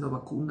en hacer una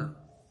vacuna.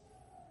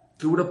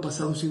 ¿Qué hubiera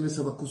pasado sin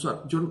esa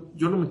vacuna? Yo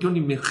no me quiero ni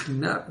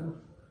imaginar.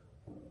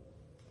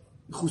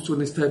 Justo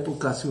en esta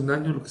época, hace un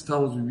año, lo que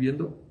estábamos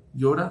viviendo,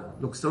 y ahora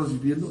lo que estamos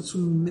viviendo es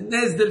un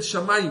nes del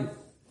Shamayim.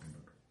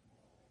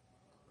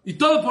 ¿Y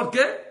todo por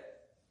qué?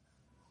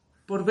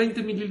 Por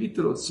 20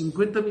 mililitros,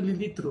 50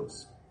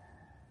 mililitros.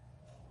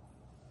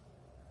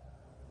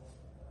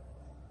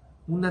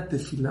 Una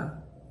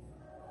tefilá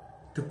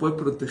te puede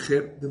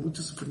proteger de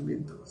muchos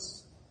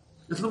sufrimientos.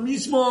 Es lo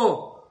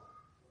mismo.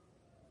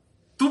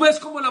 ¿Tú ves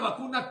cómo la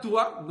vacuna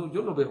actúa? No,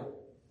 yo no veo.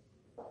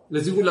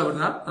 Les digo la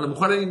verdad, a lo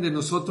mejor alguien de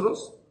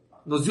nosotros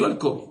nos dio el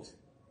COVID.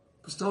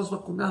 Pues estamos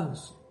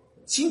vacunados.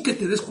 Sin que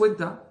te des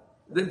cuenta,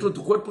 dentro de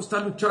tu cuerpo está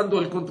luchando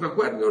el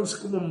contracuerpo. Yo no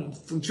sé cómo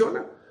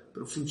funciona,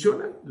 pero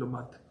funciona y lo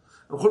mata.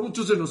 A lo mejor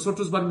muchos de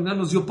nosotros, Barminan,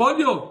 nos dio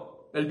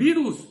polio, el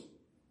virus.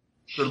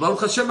 Pero Baruch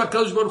Hashem,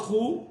 Akadosh Baruj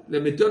Hu le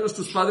metió a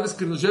nuestros padres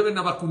que nos lleven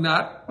a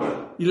vacunar.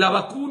 Y la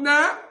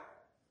vacuna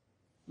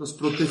nos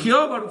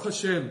protegió, Baruch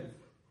Hashem.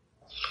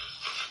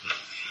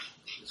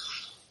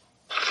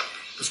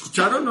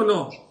 ¿Escucharon o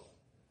no? Un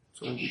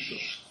segundito.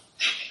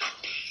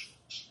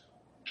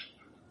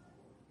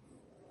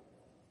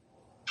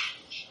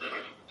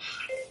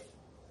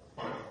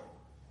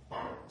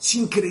 Es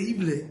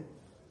increíble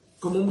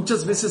como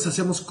muchas veces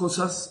hacemos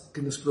cosas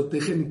que nos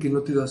protegen y que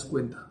no te das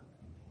cuenta.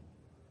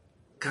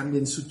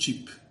 Cambien su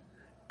chip.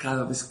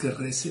 Cada vez que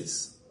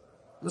reces,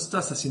 no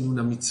estás haciendo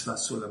una mitzvah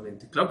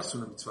solamente. Claro que es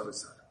una mitzvah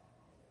rezar.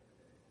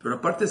 Pero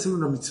aparte de hacer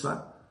una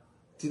mitzvah,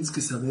 tienes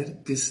que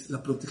saber que es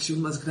la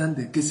protección más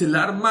grande, que es el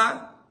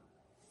arma.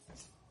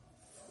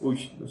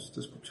 Uy, no se está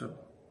escuchando.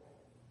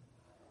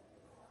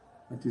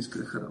 Me tienes que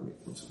dejar a mí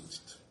un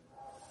segundito.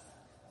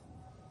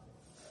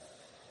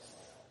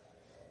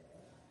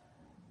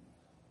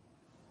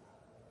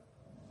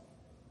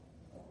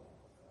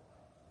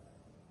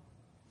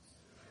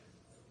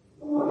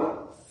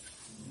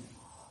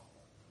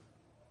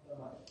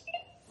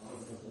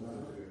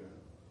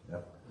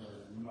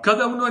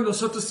 Cada uno de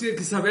nosotros tiene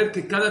que saber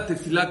que cada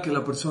tefilá que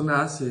la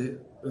persona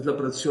hace es la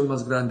protección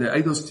más grande.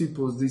 Hay 2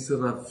 tipos, dice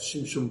Rav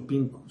Shimshon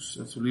Pinkus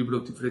en su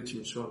libro Tiferet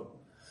Shimshon.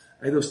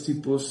 Hay 2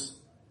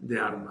 tipos de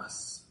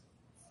armas.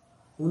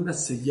 Una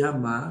se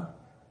llama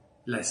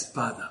la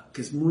espada,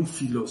 que es muy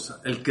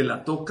filosa. El que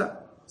la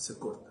toca, se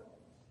corta.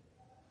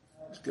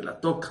 El que la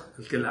toca,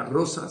 el que la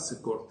roza,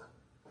 se corta.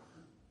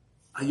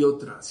 Hay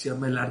otra, se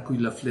llama el arco y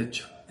la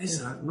flecha.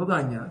 Esa no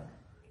daña,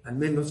 al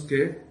menos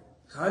que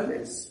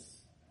jales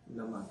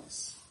la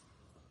mames.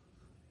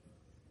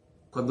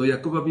 Cuando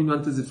Jacob vino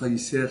antes de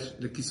fallecer,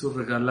 le quiso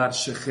regalar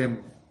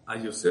Shechem a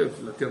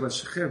Yosef, la tierra de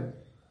Shechem.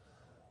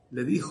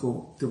 Le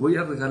dijo, te voy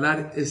a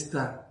regalar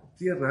esta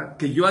tierra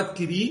que yo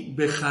adquirí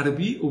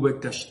bejarbi u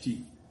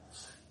bekashti,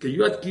 que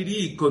yo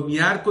adquirí con mi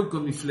arco y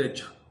con mi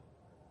flecha.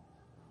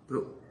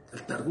 Pero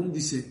el Targum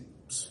dice,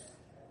 pues,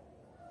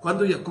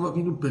 cuando Jacob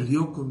vino y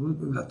peleó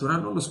con la Torah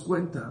no nos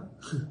cuenta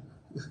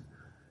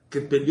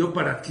que peleó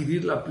para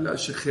adquirir la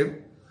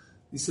Shechem.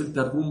 Dice el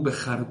Targum,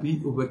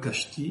 bejarbi u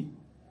bekashti,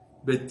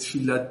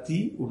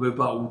 betfilati u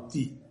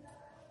bebauti,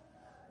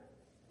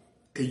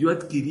 que yo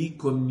adquirí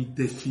con mi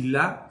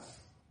tefilá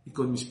y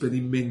con mis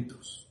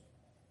pedimentos.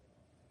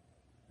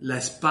 La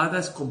espada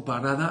es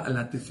comparada a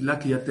la tefilá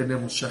que ya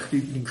tenemos,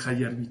 shachrit min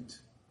hayarbit.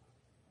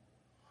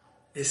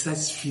 Esa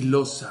es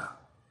filosa.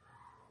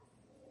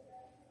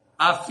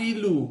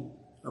 Afilu,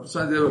 la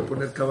persona debe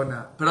poner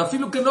kabaná, pero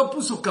afilu que no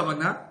puso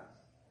kabaná,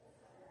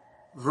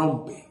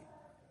 rompe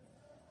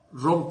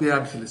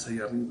ángeles ahí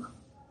arriba,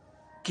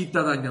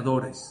 quita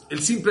dañadores. El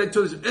simple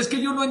hecho de es que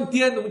yo no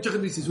entiendo. Mucha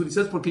gente dice,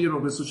 ¿sabes por qué yo no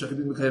rezo Shachrit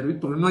Mejayarbit?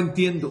 Porque no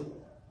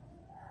entiendo.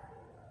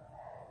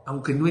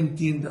 Aunque no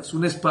entiendas,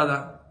 una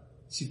espada,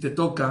 si te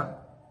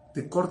toca,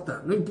 te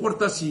corta. No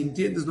importa si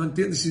entiendes, no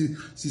entiendes,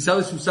 si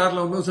sabes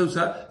usarla o no sabes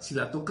usar, si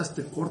la tocas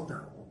te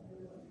corta.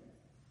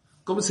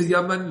 ¿Cómo se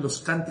llaman los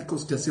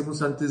cánticos que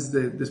hacemos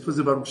después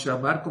de Baruch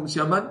She'amar? ¿Cómo se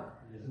llaman?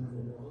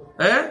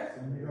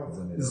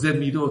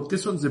 Zemirot. ¿Qué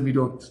son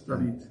Zemirot,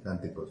 David?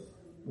 Cánticos.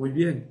 Muy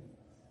bien.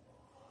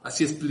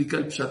 Así explica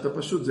el Pshat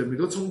HaPashut.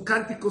 Zemirot son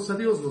cánticos a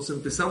Dios. Nos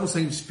empezamos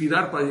a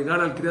inspirar para llegar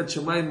al Kriyat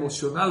Shema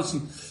emocionados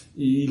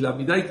y la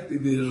vida y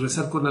de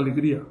rezar con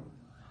alegría.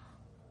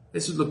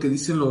 Eso es lo que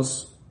dicen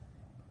los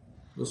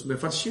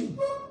Mefarshim.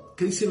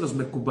 ¿Qué dicen los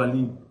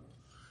Mekubalim?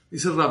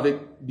 Dice Rabbi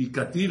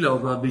Bikatila o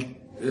Rabbi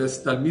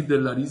Talmid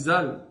del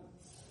Arizal,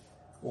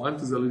 o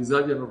antes del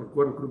Arizal, ya no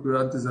recuerdo, creo que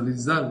era antes del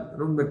Arizal.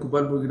 Era un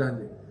Mekubal muy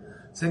grande.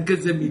 ¿Saben qué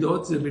es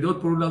Zemirot? Zemirot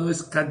por un lado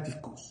es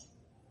cánticos.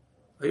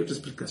 Hay otra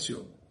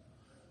explicación.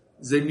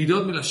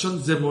 Zemirot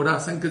melashon zemorá.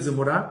 ¿Saben qué es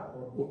zemorá?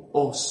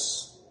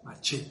 Os,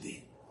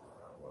 machete.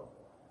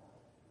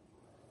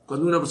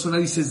 Cuando una persona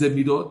dice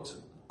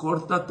Zemirot,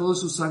 corta a todos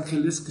esos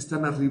ángeles que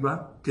están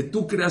arriba, que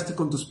tú creaste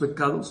con tus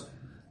pecados,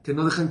 que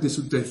no dejan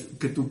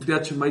que tu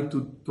Kriyat Shema y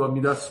tu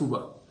amidad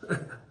suba.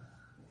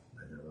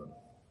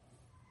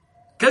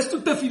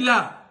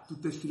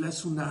 tefilá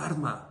es una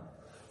arma.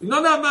 Y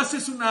no nada más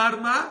es una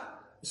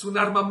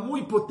arma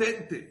muy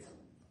potente.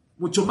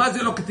 Mucho más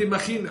de lo que te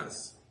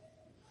imaginas.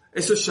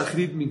 Eso es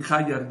Shachrit,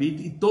 Mincha y Arbit.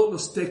 Y todos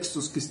los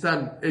textos que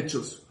están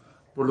hechos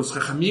por los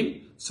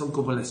Jajamim son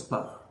como la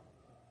espada.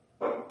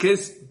 ¿Qué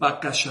es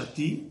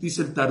Bakashati?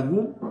 Dice el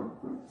Targum,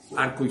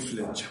 arco y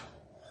flecha.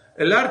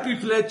 El arco y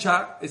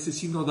flecha, ese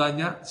sí no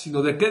daña,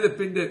 sino de qué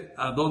depende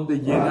a dónde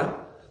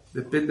llega,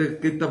 depende de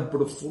qué tan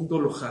profundo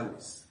lo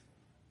jales.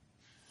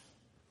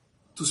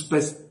 Tus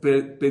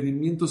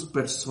pedimientos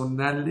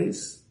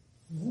personales,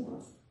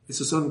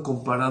 esos son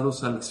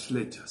comparados a las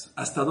flechas.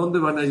 ¿Hasta dónde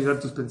van a llegar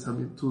tus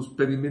pensamientos, tus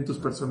pedimientos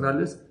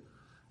personales?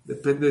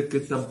 Depende de qué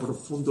tan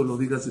profundo lo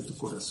digas de tu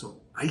corazón.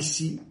 Ahí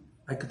sí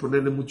hay que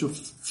ponerle mucho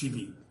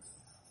feeling.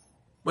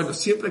 Bueno,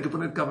 siempre hay que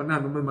poner kavaná,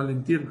 no me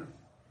malentiendan.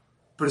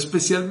 Pero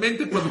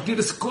especialmente cuando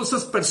quieres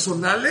cosas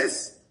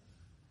personales,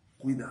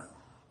 cuidado.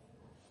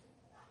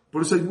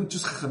 Por eso hay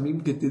muchos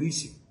jajamim que te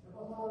dicen,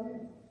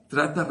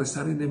 trata de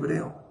rezar en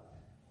hebreo.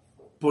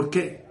 ¿Por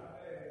qué?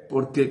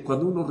 Porque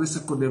cuando uno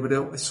reza con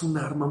hebreo es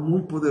una arma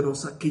muy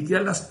poderosa que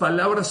ya las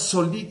palabras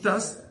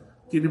solitas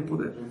tienen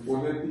poder. En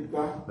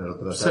fonética. Pero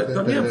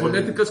También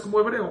fonética es como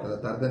hebreo.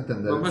 Tratar de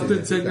entender. Nomás te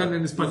enseñan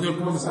en español.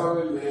 ¿Cómo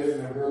sabe leer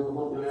en hebreo?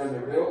 ¿Cómo leer en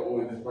hebreo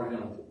o en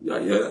español? Ya,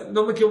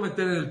 no me quiero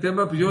meter en el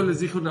tema, pero yo les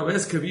dije una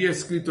vez que había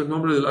escrito el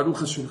nombre del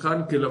Aruch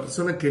HaShulchan que la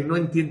persona que no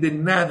entiende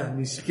nada,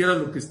 ni siquiera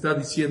lo que está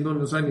diciendo,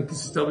 no sabe ni que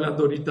se está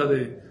hablando ahorita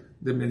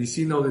de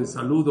medicina o de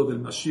salud o del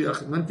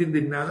Mashiach, no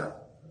entiende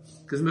nada,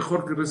 que es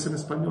mejor que rece en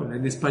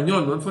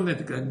español, no en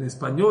fonética, en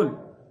español,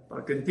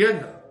 para que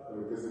entienda.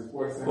 Pero que se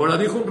esfuerce. Ahora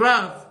dijo un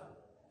Rav,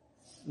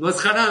 no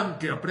es haram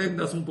que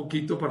aprendas un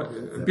poquito para que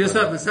empieces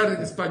a rezar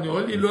en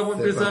español y luego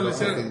empiezas a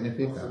rezar. ¿Qué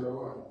significa?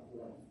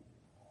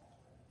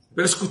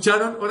 Pero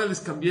escucharon, ahora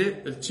les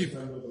cambié el chip.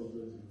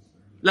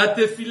 La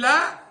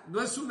tefilá no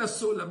es una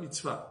sola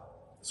mitzvah,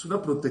 es una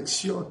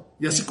protección.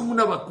 Y así como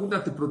una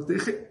vacuna te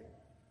protege,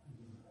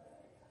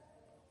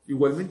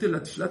 igualmente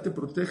la tefilá te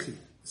protege.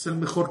 Es el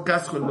mejor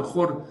casco,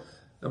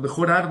 la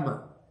mejor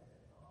arma.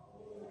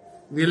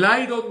 Ni el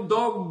Iron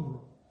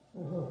Dome,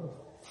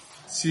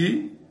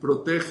 sí,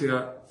 protege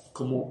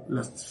como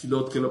las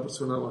tefilot que la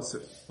persona va a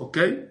hacer. ¿Ok?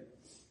 Ese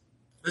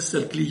es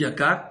el Kli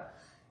Yakar.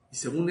 Y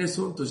según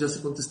eso, entonces ya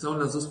se contestaron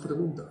las dos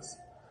preguntas.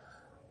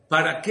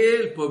 ¿Para qué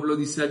el pueblo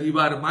de Israel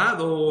iba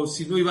armado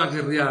si no iba a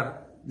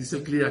guerrear? Dice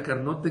el Kli Yakar,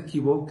 no te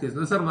equivoques,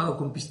 no es armado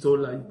con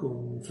pistola y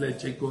con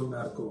flecha y con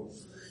arco.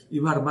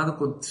 Iba armado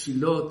con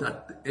tefilot,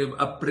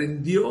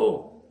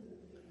 aprendió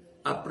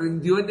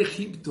en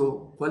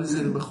Egipto cuál es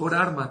el mejor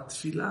arma,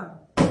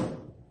 tefilá.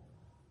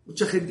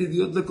 Mucha gente,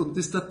 Dios le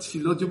contesta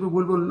tefilot, yo me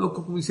vuelvo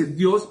loco, como dice,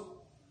 Dios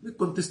me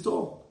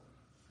contestó.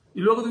 Y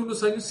luego de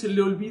unos años se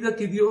le olvida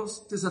que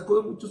Dios te sacó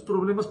de muchos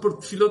problemas por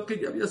tefilot que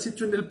ya habías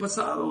hecho en el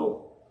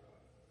pasado.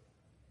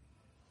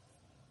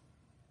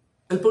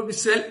 El pueblo de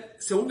Israel,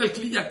 según el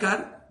Kli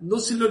Yakar, no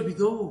se le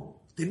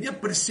olvidó. Tenía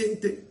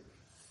presente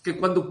que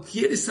cuando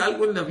quieres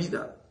algo en la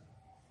vida,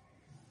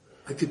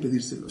 hay que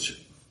pedírselo a Hashem.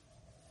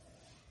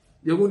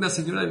 Llegó una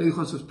señora y le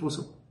dijo a su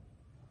esposo,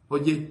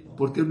 oye,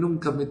 ¿por qué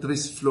nunca me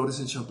traes flores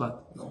en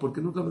Shabbat? No, ¿por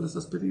qué nunca me las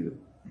has pedido?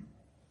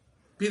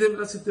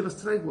 Pídemelas y te las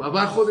traigo.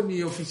 Abajo de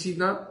mi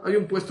oficina hay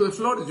un puesto de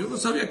flores. Yo no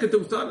sabía que te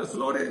gustaban las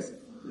flores.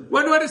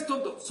 Bueno, eres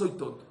tonto. Soy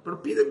tonto,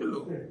 pero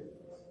pídemelo.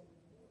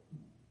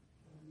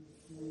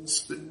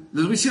 Les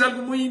voy a decir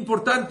algo muy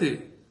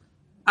importante.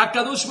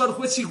 Akadosh Baruj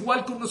Hu es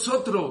igual con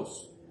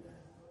nosotros.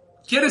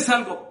 ¿Quieres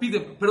algo?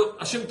 Pídeme. Pero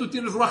Hashem, tú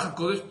tienes Ruach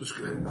HaKodesh. Pues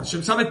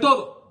Hashem sabe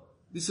todo.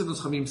 Dicen los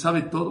Jamim,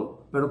 sabe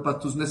todo, pero para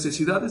tus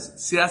necesidades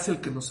se hace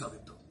el que no sabe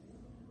todo.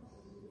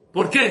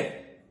 ¿Por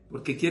qué?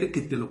 Porque quiere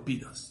que te lo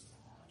pidas.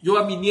 Yo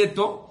a mi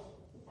nieto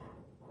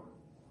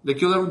le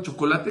quiero dar un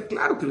chocolate,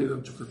 claro que le doy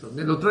un chocolate.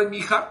 Me lo trae mi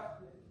hija.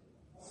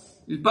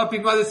 El papi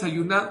no ha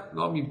desayunado,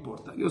 no me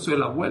importa. Yo soy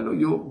el abuelo,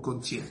 yo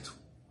consiento.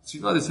 Si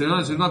no ha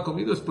desayunado, si no ha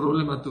comido, es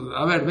problema tuyo.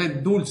 A ver,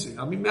 ven, dulce.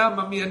 A mí me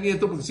ama mi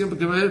nieto porque siempre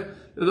que me ve,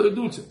 le doy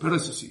dulce. Pero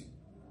eso sí,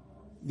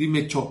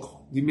 dime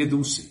choco, dime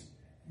dulce,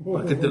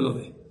 para que te lo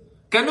dé.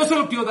 Que no se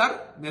lo quiero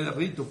dar, me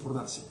derrito por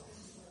dárselo.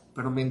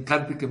 Pero me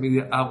encanta que me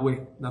diga,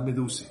 güey, dame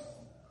dulce.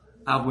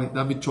 Güey,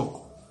 dame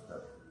choco.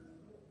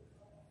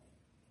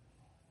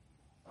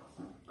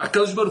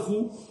 Akadosh Baruj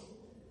Hu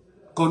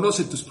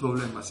conoce tus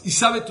problemas y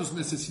sabe tus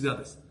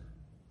necesidades.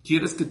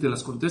 ¿Quieres que te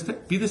las conteste?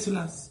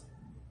 Pídeselas.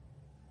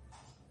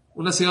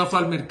 Una señora fue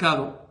al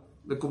mercado,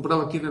 le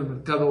compraba aquí en el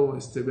mercado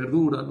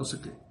verdura, no sé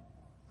qué.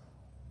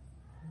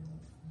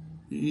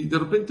 Y de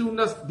repente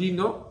una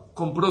vino,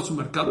 compró su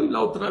mercado y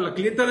la otra, la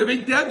clienta de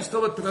 20 años,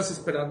 estaba atrás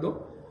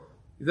esperando.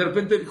 Y de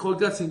repente dijo,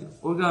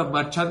 oiga,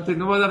 marchante,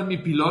 ¿no va a dar mi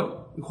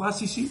pilón? Dijo,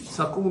 sí.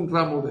 Sacó un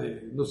ramo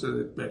de, no sé,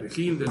 de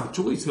perejil, de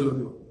lechuga y se lo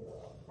dio.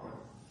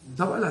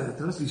 Estaba la de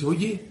atrás y dice,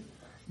 oye,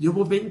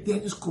 llevo 20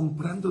 años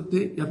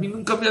comprándote y a mí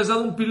nunca me has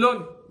dado un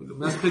pilón.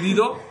 ¿Me has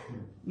pedido?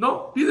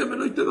 No,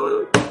 pídemelo y te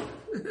doy.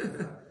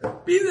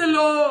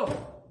 Pídelo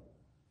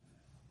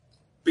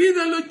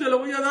y te lo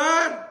voy a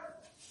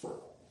dar.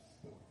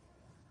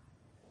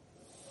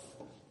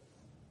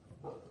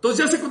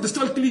 Entonces, ¿ya se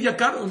contestó el Kli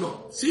Yakar o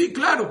no? Sí,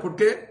 claro,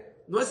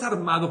 porque no es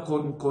armado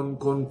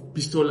con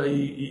pistola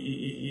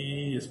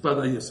y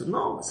espada y eso.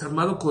 No, es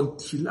armado con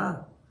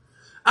tefilá.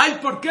 Ay,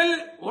 ¿por qué?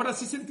 Ahora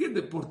sí se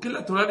entiende. ¿Por qué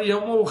la Torah le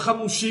llamó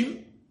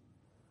Hamushim?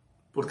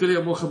 ¿Por qué le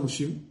llamó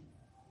Hamushim?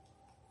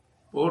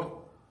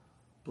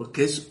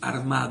 Porque es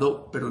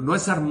armado, pero no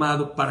es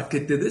armado para que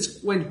te des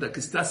cuenta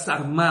que estás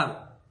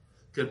armado.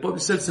 Que el pueblo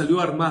de Israel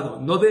salió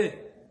armado, no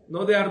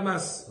de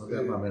armas. No de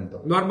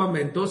armamento. No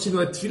armamento, sino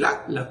de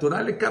tefilá. La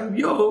Torah le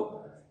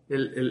cambió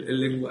el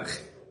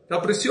lenguaje.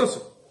 Está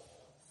precioso.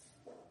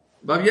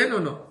 ¿Va bien o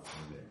no?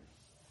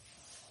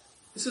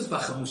 Eso es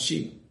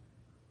Bajamushim.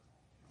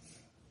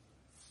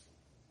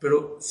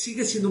 Pero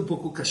sigue siendo un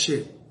poco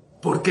caché.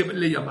 ¿Por qué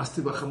le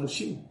llamaste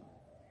Bajamushim?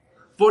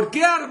 ¿Por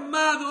qué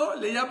armado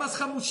le llamas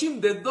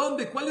Hamushim? ¿De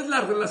dónde? ¿Cuál es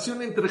la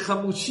relación entre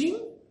Hamushim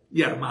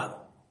y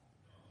armado?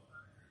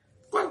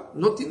 ¿Cuál?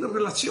 No tiene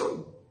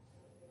relación.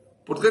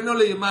 ¿Por qué no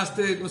le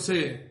llamaste, no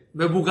sé,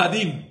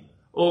 Mebugadim?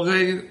 O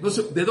no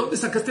sé, ¿de dónde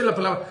sacaste la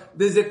palabra?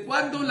 ¿Desde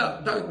cuándo?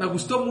 Me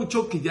gustó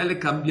mucho que ya le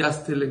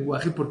cambiaste el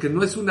lenguaje, porque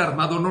no es un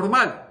armado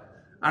normal.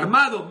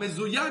 Armado,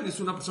 Mezuyan, es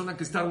una persona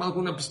que está armado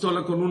con una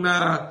pistola, con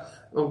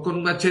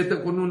un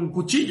machete, con un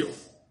cuchillo.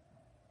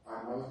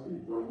 Armado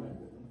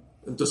espiritualmente.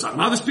 Entonces,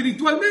 armado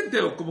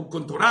espiritualmente, o como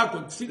con Torah,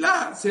 con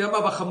Tefilá, se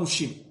llama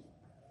Bajamushim.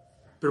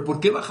 ¿Pero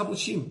por qué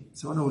Bajamushim?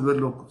 Se van a volver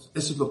locos.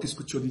 Eso es lo que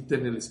escucho ahorita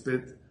en el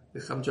SPED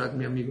de Hamjak,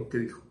 mi amigo, que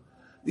dijo.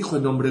 Dijo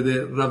el nombre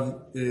de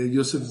Rav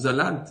Yosef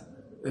Zalant,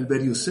 el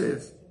Ber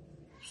Yosef.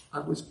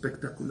 Algo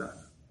espectacular.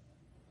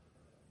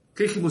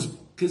 ¿Qué dijimos?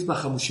 ¿Qué es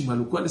Bajamushim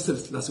Alu? ¿Cuál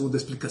es la segunda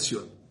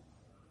explicación?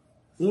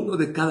 1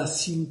 de cada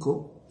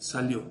 5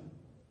 salió.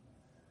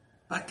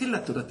 ¿Para qué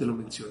la Torah te lo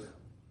menciona?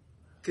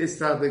 ¿Qué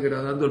está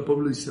degradando al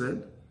pueblo de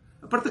Israel?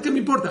 Aparte, ¿qué me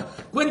importa?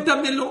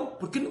 Cuéntamelo.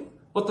 ¿Por qué no?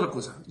 Otra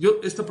cosa.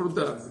 Esta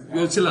pregunta,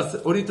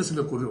 ahorita se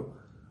me ocurrió.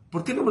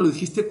 ¿Por qué no me lo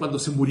dijiste cuando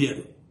se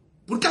murieron?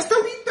 Porque hasta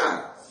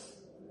ahorita.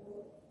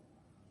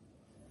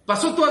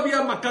 Pasó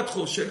todavía Makat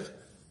Hoshech,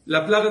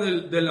 la plaga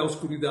de la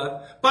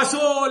oscuridad.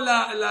 Pasó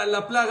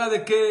la plaga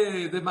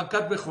de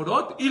Makat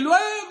Bejorot. Y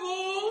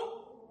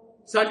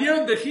luego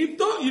salieron de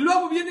Egipto. Y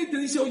luego viene y te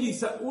dice, oye,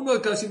 1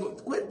 de cada 5.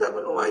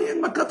 Cuéntamelo ahí en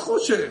Makat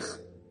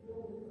Hoshech.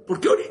 ¿Por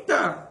qué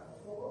ahorita?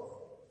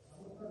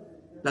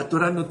 La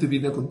Torah no te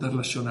viene a contar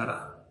la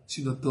Shonara,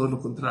 sino todo lo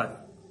contrario.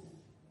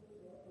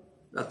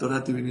 La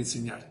Torah te viene a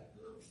enseñar.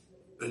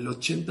 El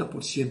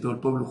 80% del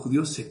pueblo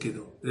judío se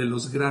quedó, de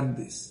los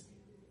grandes.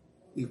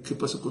 ¿Y qué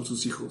pasó con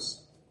sus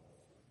hijos?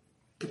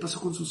 ¿Qué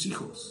pasó con sus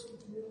hijos?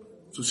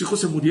 ¿Sus hijos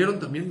se murieron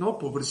también? No,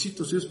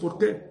 pobrecitos, ¿y es por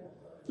qué?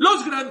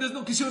 Los grandes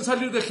no quisieron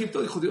salir de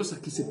Egipto. Dijo Dios,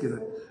 aquí se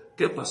quedan.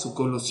 ¿Qué pasó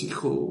con los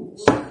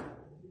hijos?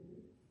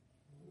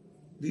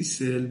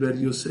 Dice el Ber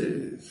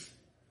Yosef,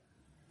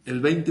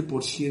 el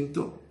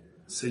 20%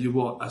 se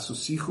llevó a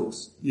sus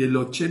hijos y el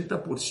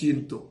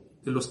 80%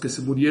 de los que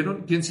se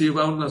murieron, ¿quién se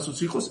llevaron a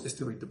sus hijos?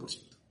 Este 20%.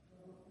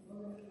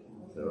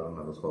 Se llevaron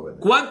a los jóvenes.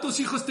 ¿Cuántos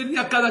hijos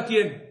tenía cada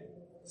quien?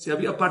 Si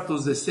había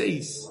partos de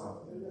 6.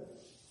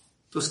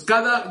 Entonces,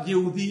 cada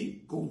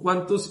Yehudí, ¿con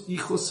cuántos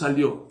hijos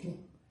salió?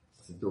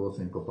 Si tuvo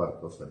 5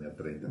 partos, tenía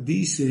 30.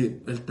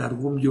 Dice el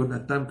Targum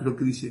Yonatán, creo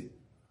que dice,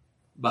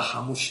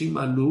 Bajamushim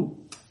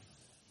Alu,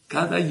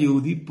 cada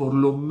Yehudí por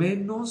lo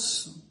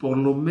menos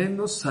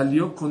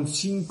salió con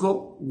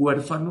 5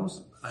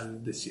 huérfanos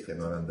al desierto. Que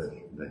no eran de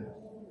ellos.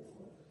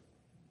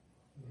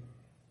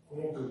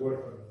 ¿Cómo que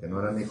huérfano? Que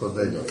no eran hijos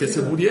de ellos. Que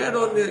se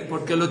murieron,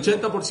 porque el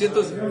 80%...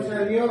 No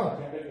salió,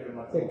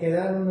 se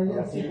quedaron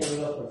allá. Así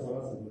como las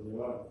personas se los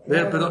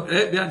llevaron.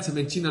 Vean, se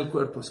me enchina el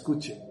cuerpo,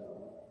 escuchen.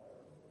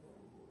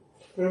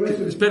 Pero ves,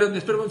 Esperen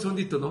un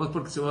segundito, nomás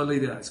porque se me va la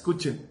idea.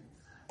 Escuchen.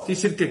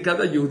 Dicen que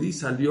cada Yehudí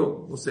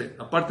salió, no sé,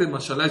 aparte de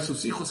Mashallah y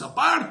sus hijos,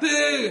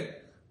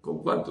 aparte.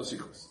 ¿Con cuántos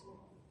hijos?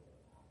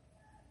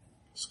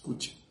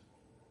 Escuchen.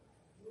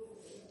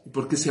 ¿Y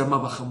por qué se llama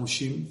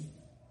Bajamushim?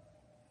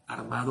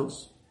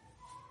 Armados.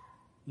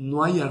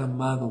 No hay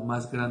armado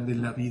más grande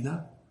en la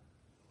vida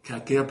que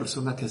aquella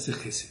persona que hace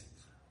gesed.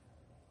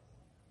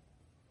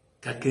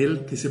 Que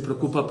aquel que se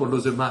preocupa por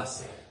los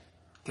demás.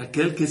 Que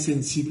aquel que es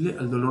sensible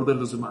al dolor de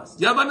los demás.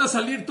 Ya van a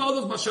salir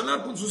todos,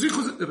 mashallah, con sus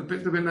hijos. De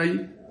repente ven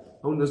ahí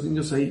a unos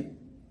niños ahí.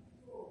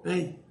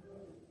 Hey,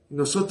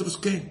 ¿nosotros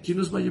qué? ¿Quién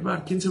nos va a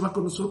llevar? ¿Quién se va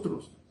con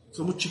nosotros?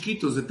 Somos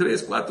chiquitos, de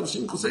 3, 4,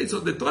 5,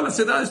 6, de todas las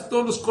edades,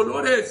 todos los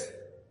colores.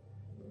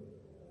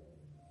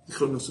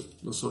 Dijo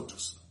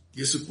nosotros.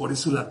 Y eso por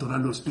eso la Torah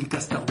lo explica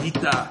hasta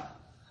ahorita.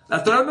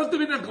 La Torah no te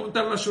viene a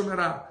contar la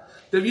Shonara.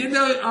 Te viene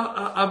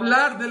a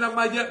hablar de la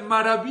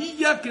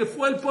maravilla que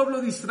fue el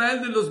pueblo de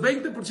Israel, de los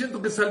 20%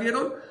 que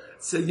salieron,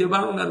 se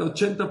llevaron al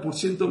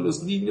 80%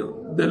 los niños,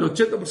 del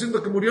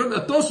 80% que murieron,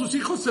 a todos sus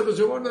hijos se los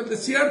llevaron al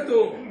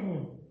desierto.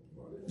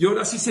 Y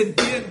ahora sí se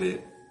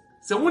entiende,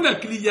 según el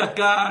Kli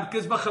Yakar, que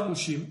es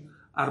Bajamushim,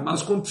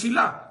 armados con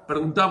tefilá.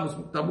 Preguntamos,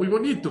 está muy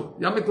bonito,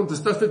 ya me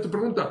contestaste tu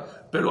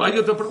pregunta, pero hay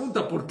otra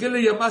pregunta, ¿por qué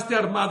le llamaste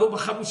armado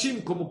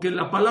Bajamushim? Como que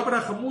la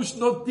palabra Hamush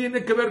no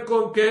tiene que ver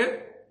con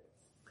 ¿qué?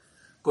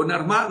 Con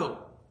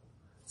armado,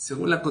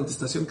 según la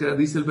contestación que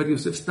dice el Ber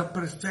Yosef, está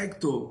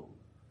perfecto.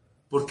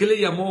 ¿Por qué le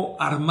llamó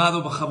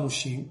armado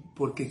Bajamushim?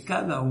 Porque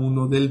cada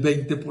uno del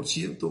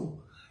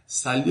 20%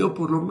 salió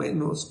por lo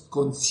menos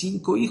con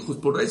 5 hijos.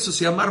 Por eso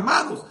se llama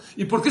armados.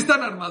 ¿Y por qué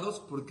están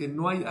armados? Porque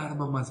no hay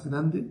arma más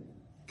grande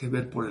que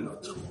ver por el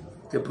otro,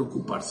 que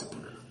preocuparse por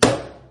el otro.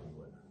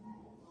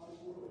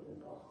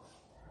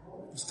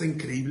 Está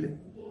increíble.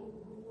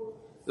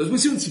 Les voy a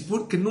decir un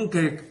sipur que nunca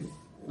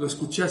lo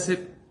escuché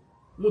hace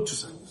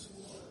muchos años.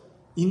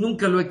 Y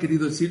nunca lo he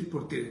querido decir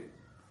porque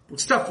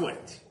está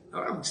fuerte.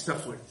 Ahora está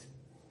fuerte.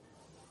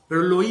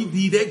 Pero lo oí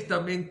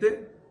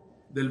directamente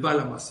del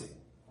Bala Masé,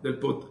 del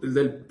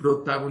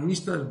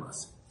protagonista del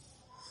Masé.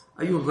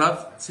 Hay un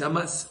Rav, se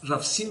llama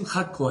Rav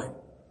Simcha Cohen.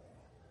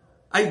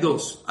 Hay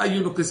dos. Hay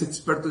uno que es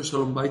experto en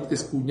Shalom Bayit, que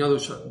es cuñado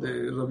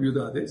de Rav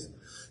Yudades.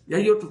 Y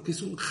hay otro que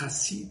es un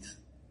Hasid,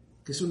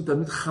 que es un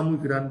Talmid Jajam muy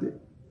grande.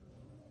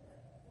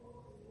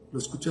 Lo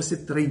escuché hace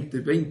 30,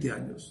 20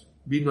 años.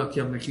 Vino aquí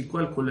a México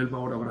al Kolel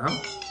Maor Abraham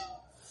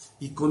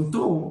y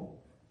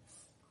contó,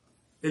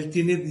 él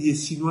tiene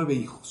 19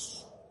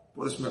 hijos.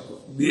 Por eso me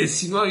acuerdo.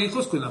 19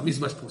 hijos con la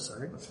misma esposa.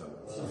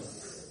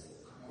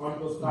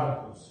 ¿Cuántos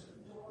partos?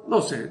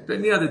 No sé,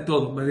 tenía de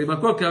todo. Me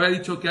acuerdo que había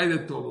dicho que hay de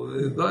todo.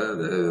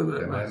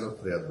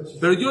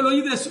 Pero yo lo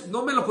oí de eso,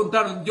 no me lo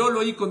contaron, yo lo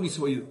oí con mis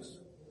oídos.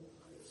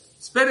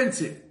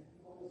 Espérense.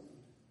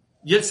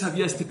 Y él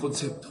sabía este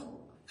concepto.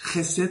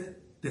 Gesed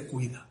te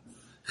cuida.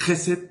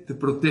 Gesed te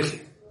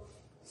protege.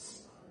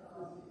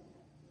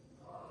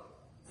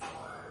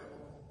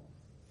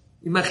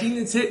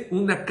 Imagínense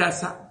una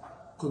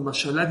casa con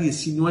mashallah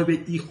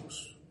 19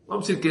 hijos.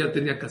 Vamos a decir que ya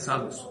tenía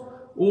casados.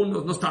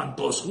 Unos no estaban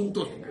todos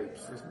juntos.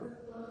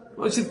 Vamos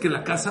a decir que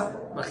la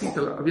casa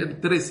bajita había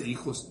 13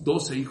 hijos,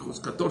 12 hijos,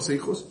 14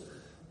 hijos.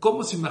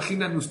 ¿Cómo se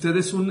imaginan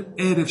ustedes un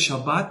Erev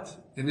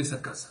Shabbat en esa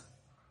casa?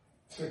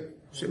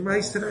 Shema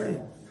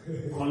Israel.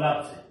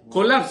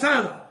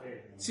 Colapsada.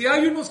 Si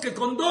hay unos que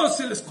con 2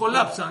 se les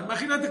colapsa,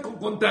 imagínate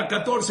contra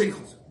 14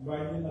 hijos.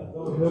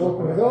 Luego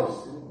con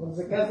 2, cuando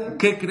se casan.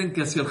 ¿Qué creen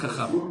que hacía el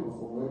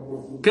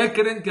Jajam? ¿Qué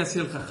creen que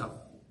hacía el Jajam?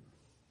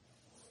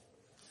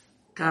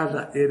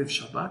 Cada Erev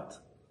Shabbat,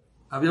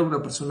 había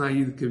una persona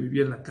ahí que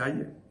vivía en la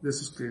calle, de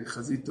esos que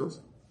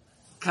jazitos,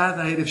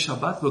 cada Erev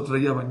Shabbat lo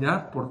traía a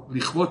bañar por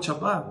Lichvot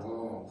Shabbat,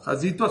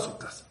 jazito a su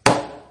casa.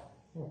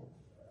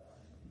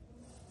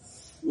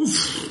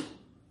 Uf.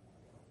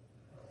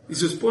 Y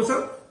su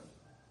esposa,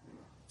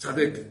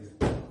 Tzadek,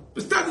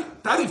 pues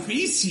está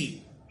difícil.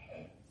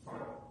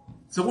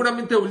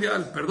 Seguramente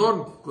Ulial,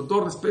 perdón, con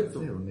todo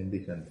respeto. Sí, un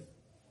indigente.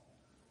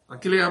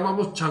 Aquí le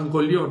llamamos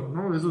changoleón,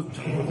 ¿no? Esos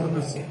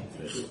changoleones.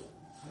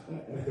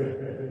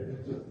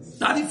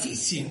 Está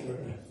difícil.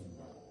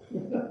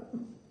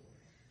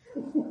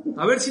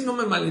 A ver si no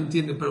me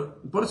malentienden, pero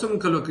por eso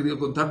nunca lo he querido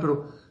contar,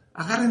 pero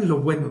agarren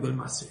lo bueno del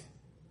Masé.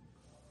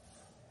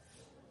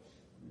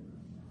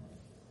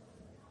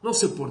 No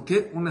sé por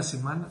qué, una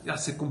semana, ya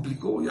se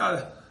complicó,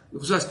 ya,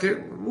 o sea, es que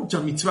mucha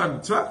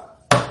mitzvah,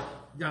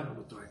 ya no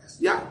lo traigas,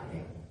 ya.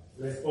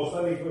 ¿La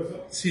esposa dijo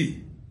eso?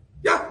 Sí,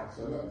 ya.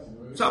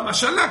 O sea,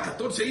 mashallah,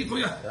 14 hijos,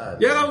 ya.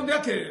 Llega un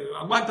día que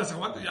aguanta,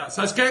 ya.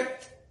 ¿Sabes qué?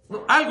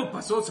 Algo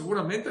pasó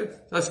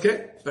seguramente. ¿Sabes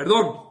qué?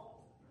 Perdón.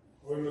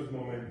 Hoy no es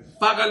momento.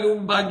 Págale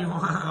un baño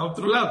a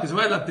otro lado, que se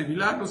vaya a la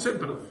Tevilá, no sé,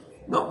 pero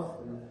no.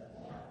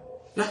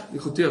 Ya,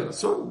 dijo, tiene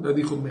razón. Le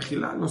dijo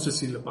Mejilá, no sé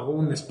si le pagó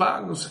un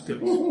spa, no sé qué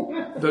le hizo.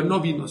 Pero no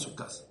vino a su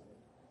casa.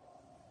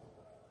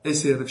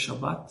 Ese Erev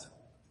Shabbat,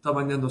 está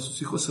bañando a sus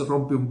hijos, se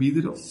rompe un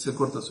vidrio, se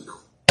corta a su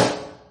hijo.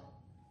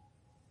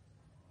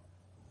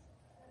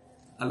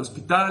 Al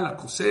hospital, a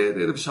coser,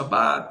 Erev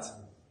Shabbat.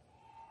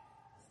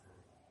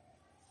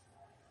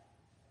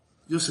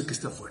 Yo sé que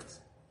está fuerte,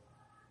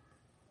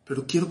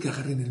 pero quiero que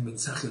agarren el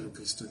mensaje de lo que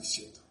les estoy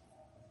diciendo.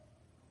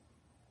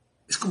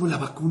 Es como la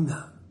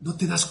vacuna, no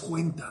te das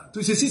cuenta. Tú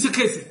dices, sí, se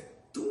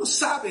quede. Tú no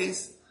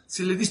sabes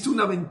si le diste un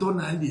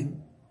aventón a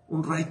alguien,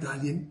 un raid a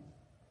alguien,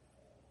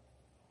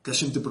 que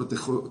Hashem te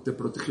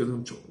protegió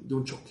de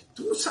un choque.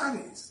 Tú no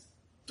sabes,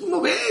 tú no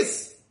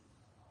ves.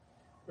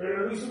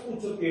 Pero lo hizo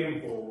mucho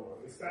tiempo.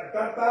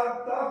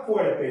 Está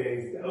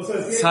fuerte. O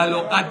sea,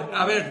 Salo,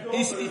 a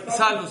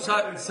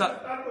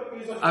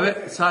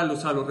ver,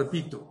 Salo,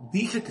 repito.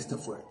 Dije que está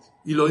fuerte.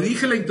 Y lo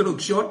dije en la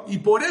introducción, y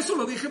por eso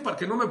lo dije para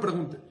que no me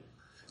pregunten.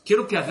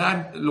 Quiero que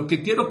hagan, lo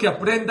que quiero que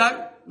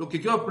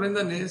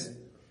aprendan es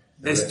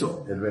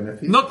esto. El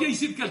beneficio. No quiere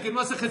decir que el que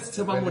no hace ejercicio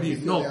se va a morir.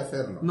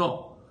 Beneficio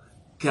No.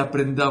 Que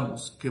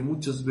aprendamos que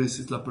muchas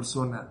veces la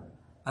persona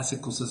hace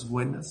cosas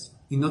buenas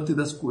y no te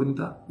das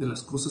cuenta de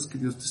las cosas que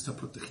Dios te está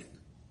protegiendo.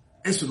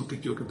 Eso es lo que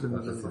quiero que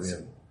aprendan del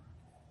Masé.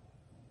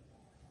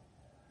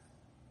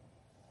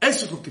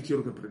 Eso es lo que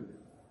quiero que aprendan.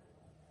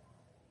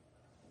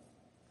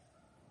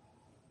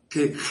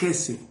 Que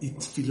Gesed y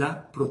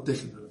Tfilá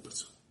protegen a la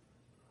persona.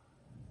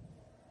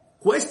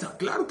 Cuesta,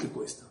 claro que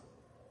cuesta.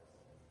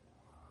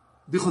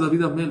 Dijo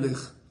David Amelech,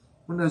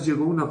 una vez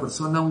llegó una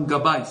persona, un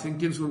gabay. ¿Saben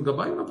quién es un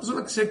gabay? Una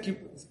persona que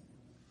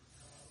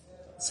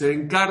se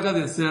encarga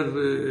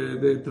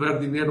de traer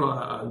dinero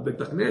al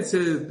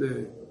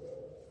Betagneset,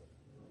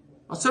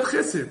 hacer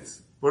gesed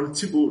por el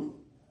tzibur.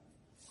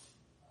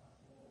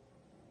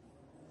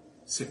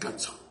 Se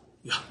cansó.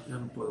 Ya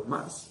no puedo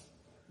más.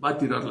 Va a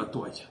tirar la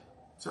toalla.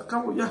 Se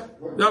acabó ya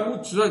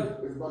muchos años.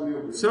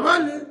 Se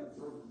vale.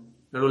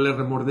 Pero le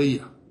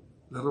remordía.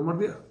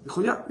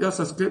 Dijo, ya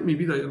sabes qué, mi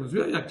vida ya no es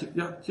vida,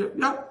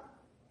 ya.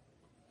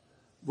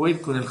 Voy a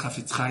ir con el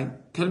Hafetz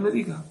Haim, que él me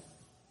diga.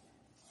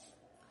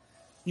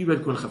 Iba a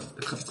ir con el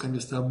Hafetz Haim, ya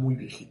estaba muy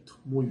viejito.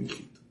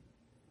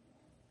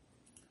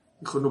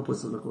 Dijo, no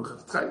puedes hablar con el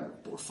Hafetz Haim,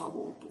 por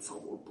favor.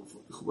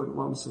 Dijo, bueno,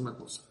 vamos a hacer una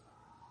cosa.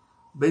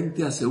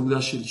 Vente a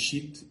Seudah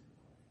Shelishit.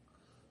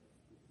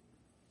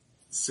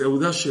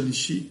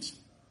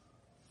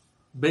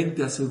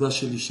 Vente a Seudah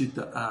Shelishit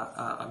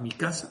a mi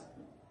casa.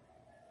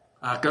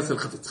 A casa del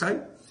Hafetz Haim,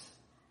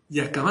 y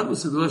acabando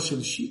Seudah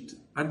Shelishit,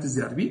 antes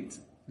de Arbit,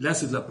 le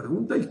haces la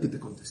pregunta y que te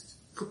conteste.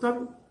 Dijo, está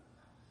bien.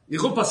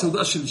 Llegó para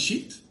Seudah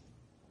Shelishit.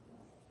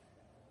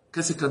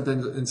 ¿Qué se canta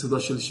en Seudah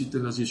Shelishit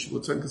en las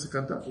yeshivot? ¿Saben qué se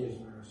canta?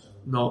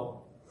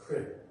 No.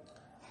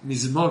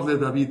 Mizmor de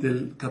David,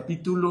 el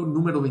capítulo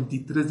número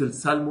 23 del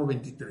Salmo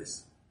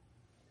 23.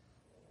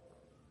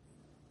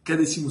 ¿Qué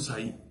decimos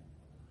ahí?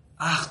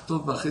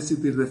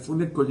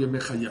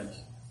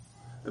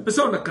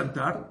 Empezaron a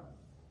cantar.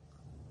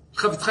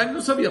 Hafetz Haim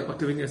no sabía para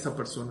qué venía esa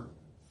persona.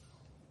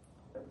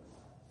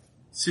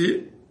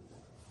 ¿Sí?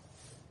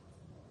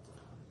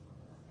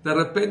 De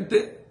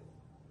repente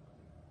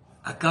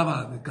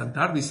acaba de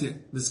cantar,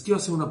 dice, les quiero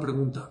hacer una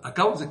pregunta.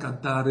 Acabo de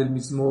cantar el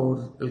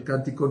Mizmor, el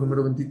cántico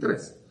número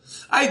 23.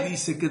 Ahí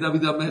dice que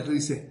David Amelech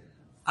dice,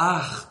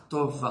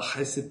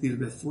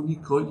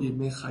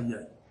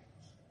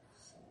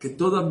 que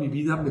toda mi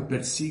vida me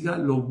persiga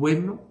lo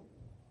bueno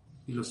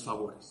y los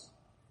favores.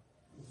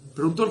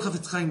 Preguntó el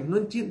Hafetz Haim, no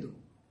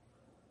entiendo.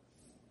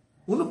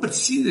 Uno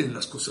persigue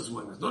las cosas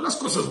buenas, no las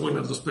cosas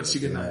buenas los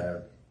persiguen a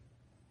él.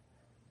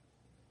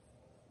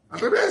 Al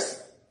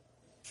revés.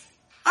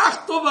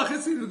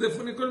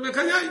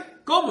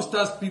 ¿Cómo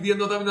estás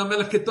pidiendo, David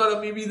Amelech, que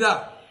toda mi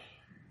vida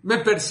me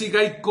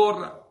persiga y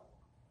corra?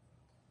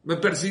 Me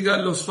persiga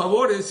los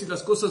favores y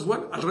las cosas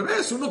buenas. Al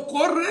revés, uno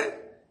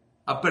corre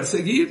a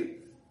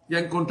perseguir y a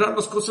encontrar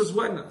las cosas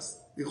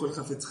buenas. Dijo el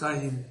Hafetz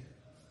Haim.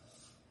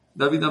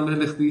 David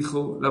Amelech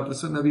dijo, la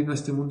persona vino a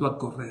este mundo a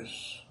correr.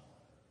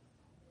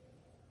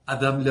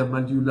 Adam le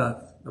amal yulad.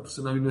 La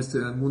persona vino a este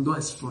mundo a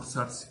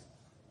esforzarse.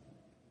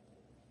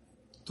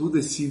 Tú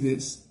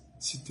decides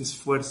si te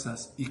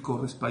esfuerzas y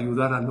corres para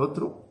ayudar al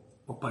otro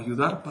o para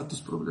ayudar para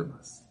tus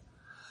problemas.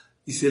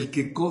 Y si el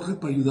que corre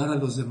para ayudar a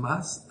los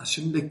demás,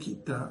 Hashem le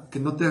quita que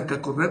no tenga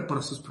que correr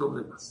para sus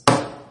problemas.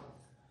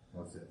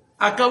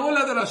 Acabó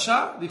la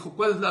drashá, dijo,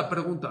 ¿cuál es la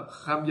pregunta?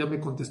 Ham ya me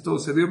contestó,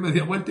 se dio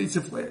media vuelta y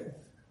se fue.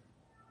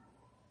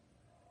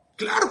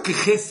 Claro que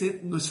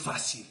Gesed no es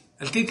fácil.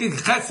 El que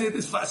Gesed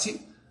es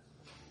fácil,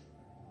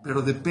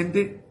 pero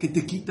depende qué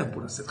te quitan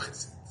por hacer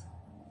Gesed.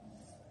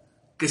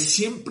 Que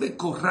siempre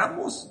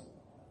corramos,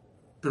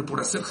 pero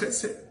por hacer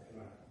Gesed.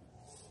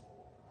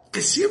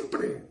 Que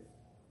siempre.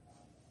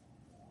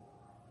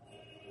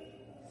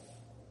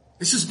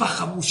 Eso es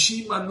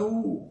Bajamushim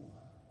Alu.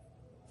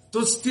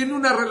 Entonces tiene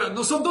una relación.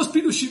 No son dos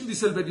pirushim,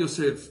 dice el Ben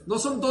Yosef. No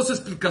son dos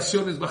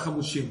explicaciones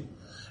Bajamushim.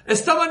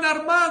 Estaban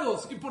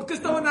armados. ¿Y por qué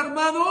estaban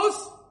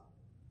armados?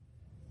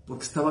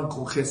 Porque estaban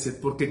con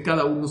Gesed. Porque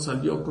cada uno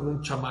salió con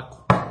un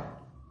chamaco.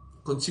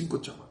 Con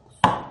 5 chamacos.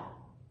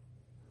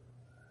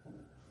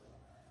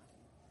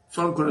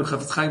 Fueron con el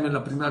Hafetz Haim en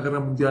la Primera Guerra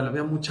Mundial.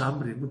 Había mucha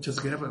hambre,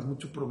 muchas guerras,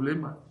 mucho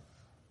problema.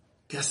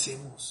 ¿Qué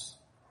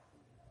hacemos?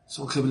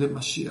 Son Heble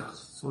Mashiach.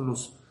 Son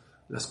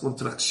las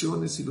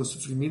contracciones y los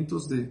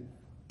sufrimientos de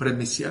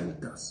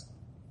premesiánicas.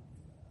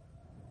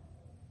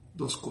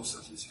 2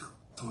 cosas les dijo.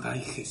 Torah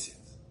y Gesed.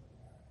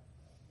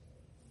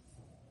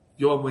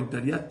 Yo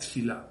aumentaría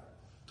Tfilá.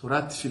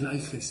 Torah, Tfilá y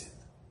Gesed.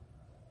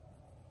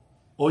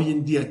 Hoy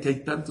en día que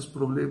hay tantos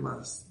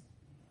problemas,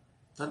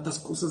 tantas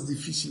cosas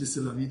difíciles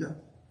en la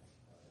vida,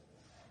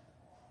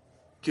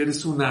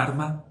 ¿quieres un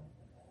arma?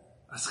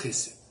 Haz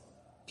Gesed.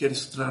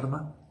 ¿Quieres otra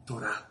arma?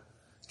 Torah.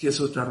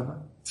 ¿Quieres otra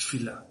arma?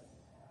 Tfilá.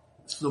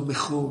 Es lo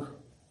mejor.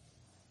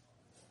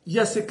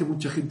 Ya sé que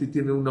mucha gente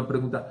tiene una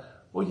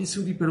pregunta. Oye,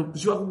 Suri, pero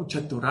pues yo hago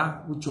mucha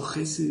Torah, mucho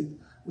Gesed,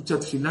 mucha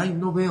Tfilá y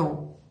no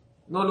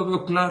lo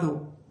veo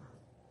claro.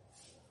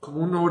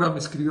 Como una hora me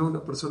escribió,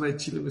 una persona de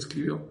Chile me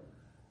escribió.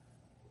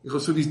 Dijo,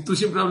 Suri, tú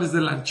siempre hablas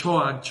de la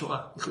anchoa.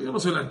 Dijo, yo no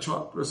soy la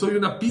anchoa, pero soy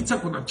una pizza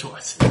con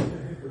anchoas.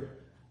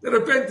 De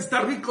repente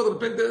está rico, de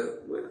repente...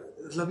 Bueno,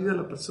 es la vida de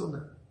la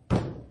persona.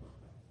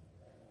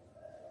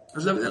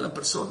 Es la vida de la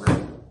persona.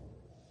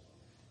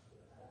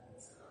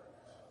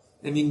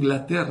 En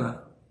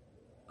Inglaterra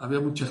había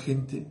mucha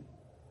gente,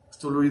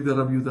 esto lo oí de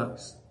Rabbi Yehuda,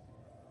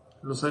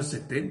 en los años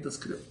 70,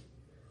 creo.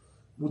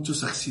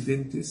 Muchos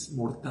accidentes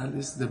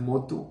mortales de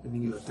moto en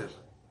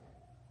Inglaterra.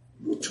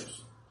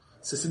 Muchos.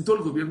 Se sentó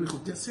el gobierno y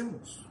dijo, ¿qué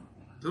hacemos?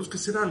 Tenemos que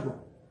hacer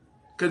algo.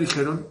 ¿Qué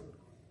dijeron?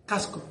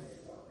 Casco.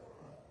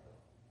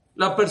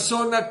 La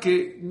persona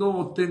que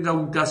no tenga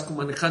un casco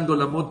manejando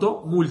la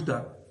moto,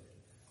 multa.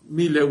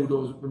 1,000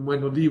 euros,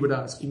 bueno,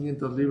 libras,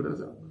 500 libras.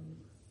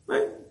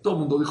 Todo el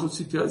mundo dijo,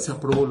 sí, se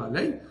aprobó la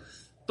ley.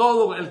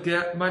 Todo el que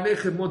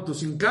maneje moto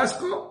sin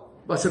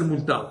casco va a ser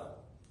multado.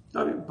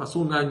 Está bien, pasó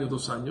 1 año,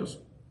 2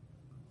 años.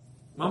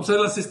 Vamos a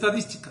ver las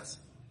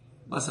estadísticas.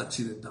 Más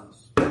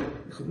accidentados.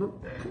 Dijo,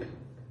 no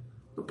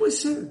puede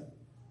ser.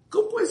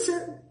 ¿Cómo puede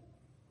ser?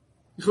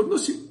 Dijo,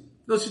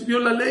 no sirvió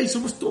la ley,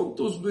 somos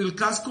tontos. El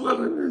casco al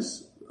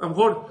revés. A lo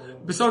mejor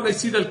empezaron a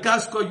decir el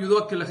casco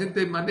ayudó a que la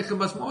gente maneje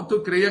más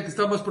moto, creía que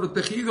estaba más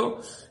protegido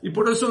y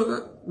por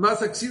eso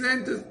más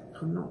accidentes.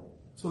 Dijo, no,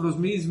 son los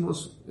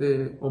mismos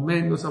o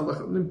menos, han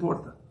bajado, no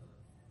importa.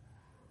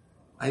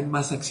 Hay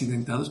más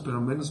accidentados pero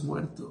menos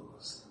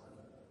muertos.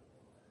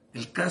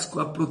 El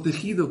casco ha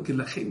protegido que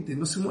la gente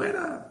no se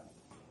muera.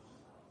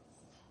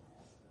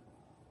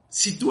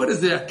 Si tú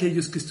eres de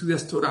aquellos que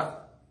estudias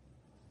Torah,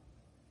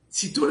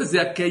 si tú eres de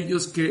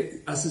aquellos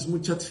que haces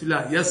mucha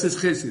tefilá y haces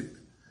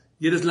gesed,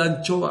 y eres la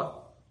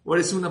anchoa, o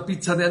eres una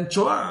pizza de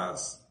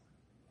anchoas,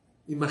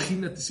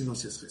 imagínate si no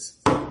hacías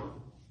gesed.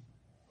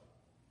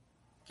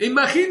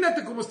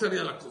 Imagínate cómo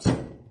estaría la cosa.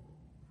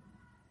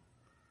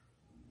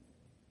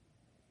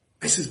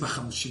 Ese es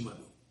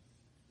Bajamushimado.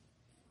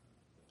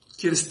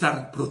 Quiere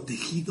estar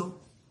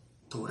protegido,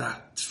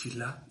 Torah,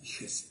 tefilá y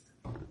gesed.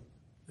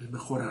 El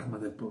mejor arma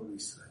del pueblo de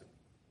Israel.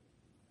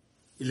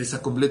 Y les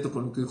completo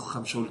con lo que dijo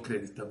Hamshaul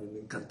Kredit, también me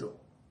encantó.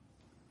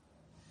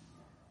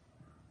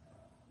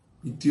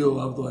 Mi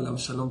tío Abdo Alam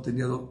Shalom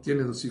tiene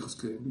 2 hijos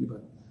que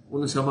vivan.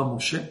 Uno se llama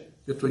Moshe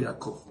y otro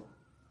Jacob.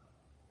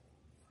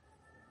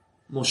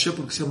 Moshe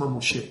porque se llama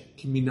Moshe.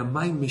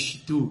 Kiminamai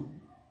Meshitu.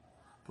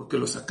 Porque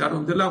lo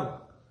sacaron del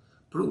agua.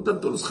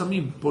 Preguntan todos los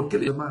Jamim, ¿por qué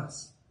le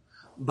llamas?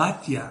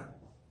 Batia.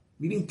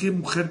 Miren qué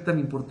mujer tan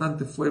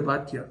importante fue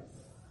Batia.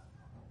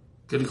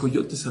 Que le dijo,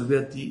 yo te salvé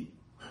a ti.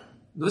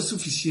 No es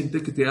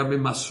suficiente que te llame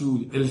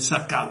Masul, el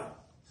sacado.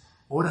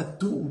 Ahora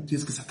tú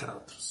tienes que sacar a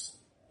otros.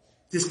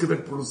 Tienes que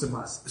ver por los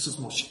demás. Eso es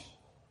Moshe.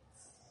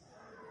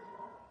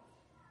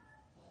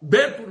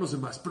 Ver por los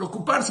demás,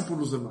 preocuparse por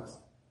los demás.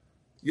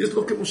 Y es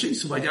lo que Moshe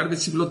hizo, Vayar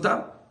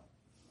Besiblotam.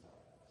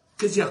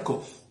 ¿Qué es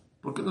Jacob?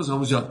 ¿Por qué nos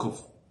llamamos Jacob?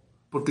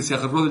 Porque se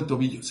agarró del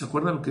tobillo. ¿Se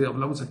acuerdan lo que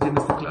hablamos aquí en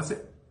esta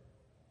clase?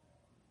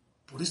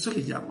 Por eso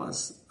le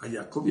llamas a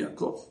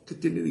Jacob. ¿Qué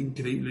tiene de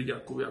increíble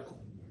Jacob?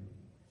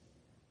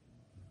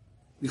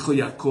 Dijo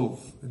Jacob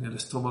en el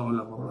estómago de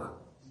la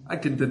mamá. Hay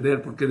que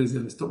entender por qué desde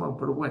el estómago,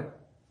 pero bueno.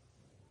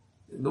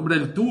 El nombre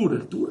del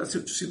Tur, hace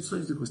 800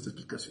 años dijo esta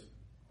explicación.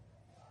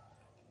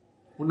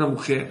 Una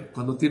mujer,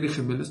 cuando tiene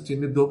gemelos,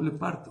 tiene doble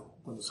parto.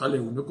 Cuando sale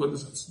uno, cuando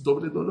es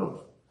doble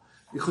dolor.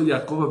 Dijo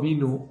Jacob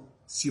vino,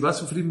 si va a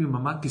sufrir mi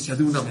mamá, que sea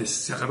de una vez.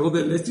 Se agarró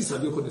del y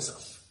salió con esa.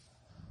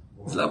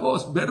 Es la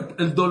voz, ver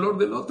el dolor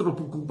del otro,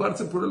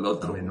 preocuparse por el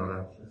otro.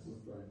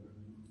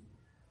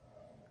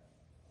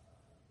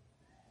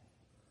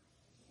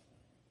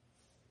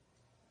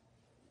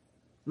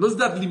 No es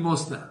dar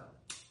limosna.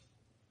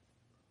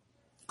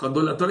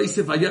 Cuando la Torah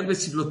dice, Vayar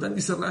Besiblotam,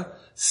 dice,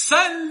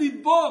 San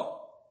Libo,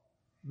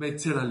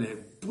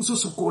 Metzeralev, puso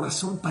su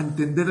corazón para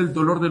entender el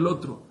dolor del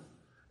otro.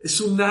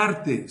 Es un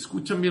arte,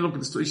 escuchan bien lo que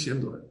te estoy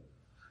diciendo.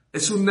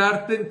 Es un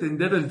arte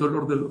entender el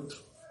dolor del otro.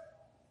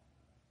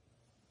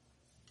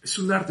 Es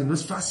un arte, no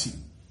es fácil.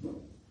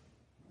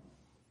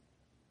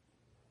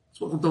 Les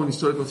voy a contar una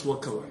historia que se va a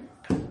acabar.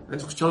 ¿Han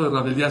escuchado de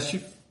Rabel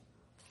Yashiv?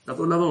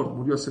 Adorador,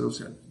 murió hace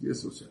 12 años,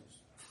 12 años.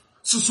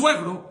 Su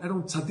suegro era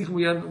un tzadik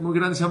muy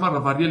grande, se llama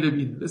Rav Ariel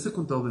Levin. Les he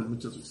contado de él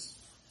muchas veces.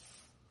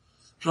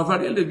 Rav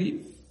Ariel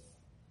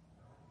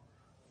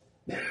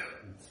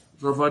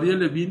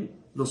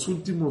Levin, los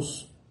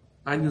últimos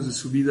años de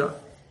su vida,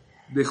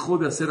 dejó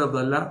de hacer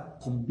Abdalá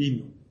con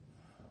vino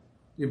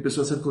y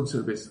empezó a hacer con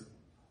cerveza.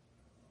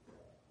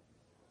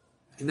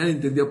 Y nadie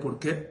entendía por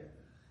qué.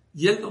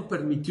 Y él no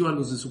permitió a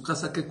los de su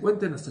casa que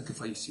cuenten hasta que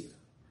falleciera.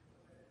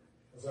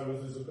 O sea,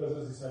 los de su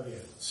casa sí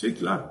sabían. Sí,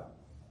 claro.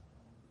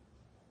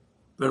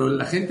 Pero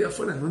la gente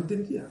afuera no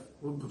entendía.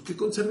 ¿Por qué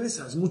con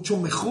cerveza? Es mucho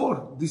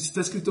mejor. Dice,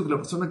 está escrito que la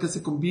persona que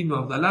hace con vino,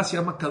 Abdalá, se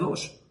llama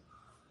Kadosh.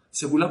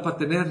 Segula para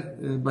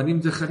tener Banim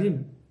de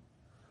Harim.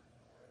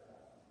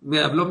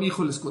 Me habló mi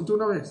hijo, les conté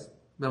una vez.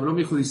 Me habló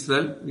mi hijo de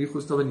Israel. Mi hijo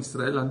estaba en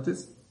Israel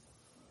antes.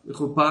 Me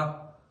dijo,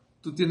 pa,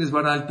 tú tienes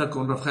vara alta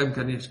con Rav Chaim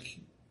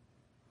Kanievski.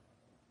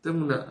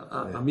 Tengo un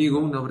amigo,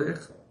 una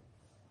breja.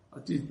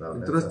 ¿A ti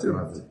entraste?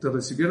 ¿Te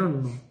recibieron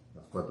o no?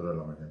 Las 4 de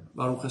la mañana.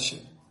 Baruch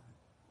Hashem.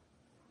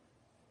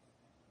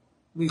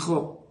 Me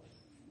dijo,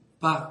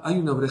 pa, hay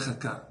una breja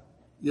acá.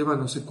 Lleva,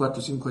 no sé, 4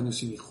 o 5 años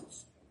sin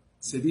hijos.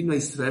 Se vino a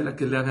Israel a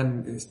que le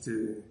hagan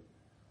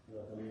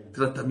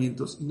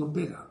tratamientos y no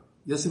pega.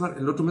 Ya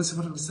el otro mes se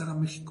va a regresar a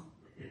México.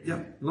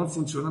 Ya, no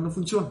funciona.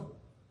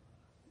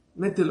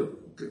 Mételo,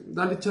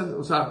 dale chance,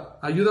 o sea,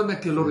 ayúdame a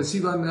que lo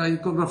reciban ahí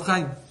con Rav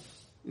Chaim.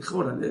 Dijo,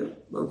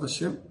 órale, Baruch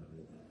Hashem,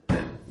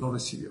 lo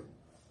recibió.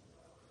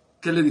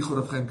 ¿Qué le dijo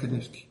Rav Chaim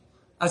Kanievski?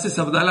 ¿Haces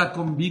Abdalá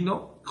con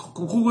vino?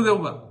 Con jugo de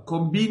uva,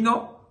 con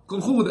vino. Con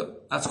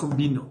jugo haz con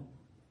vino.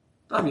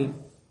 Está bien.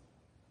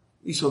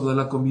 Hizo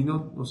Abdalá con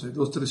vino, no sé,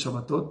 2, 3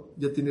 Shabbatot.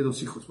 Ya tiene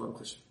 2 hijos, Baruch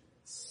Hashem.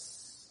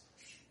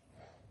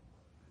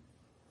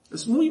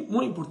 Es muy,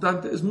 muy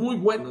importante, es muy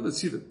bueno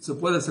decir, se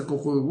puede hacer con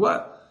jugo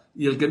igual,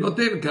 y el que no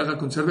tiene, que haga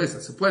con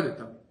cerveza, se puede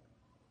también.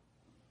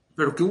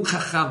 Pero que un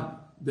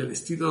jajam del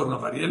estilo de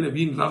Rav Ariel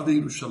Levin, Rav de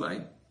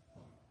Yerushalayim,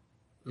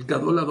 el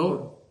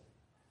gadolador,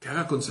 que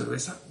haga con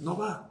cerveza, no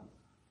va.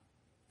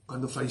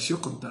 Cuando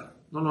falleció contar,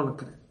 no lo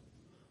creen.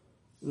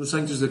 Unos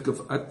años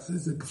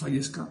antes de que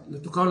fallezca, le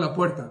tocaron la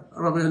puerta a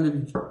Rav Ariel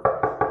Levin.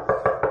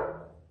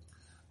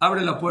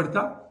 Abre la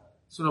puerta,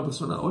 es una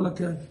persona, hola,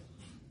 ¿qué hay?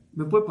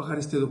 ¿Me puede pagar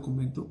este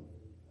documento?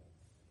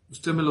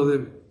 Usted me lo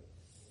debe.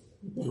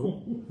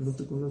 Yo no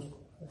te conozco.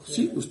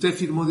 Sí, usted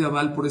firmó de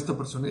aval por esta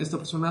persona y esta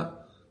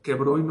persona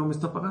quebró y no me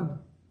está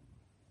pagando.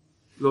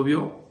 Lo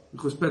vio,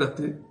 dijo,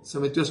 espérate, se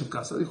metió a su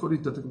casa, dijo,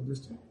 ahorita te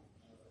contesto.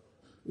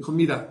 Dijo,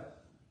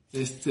 mira,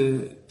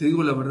 te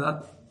digo la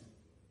verdad,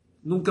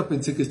 nunca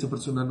pensé que esta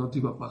persona no te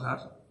iba a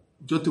pagar.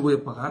 Yo te voy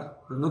a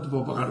pagar, pero no te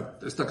puedo pagar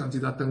esta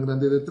cantidad tan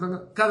grande de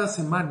tranga. Cada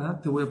semana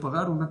te voy a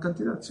pagar una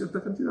cantidad,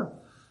 cierta cantidad.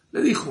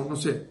 Le dijo, no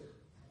sé,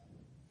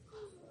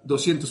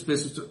 200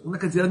 pesos, una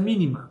cantidad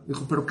mínima.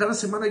 Dijo, pero cada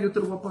semana yo te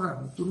lo voy a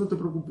pagar, tú no te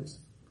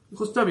preocupes.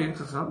 Dijo, está bien,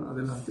 jaja,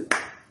 adelante.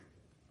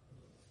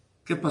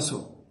 ¿Qué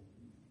pasó?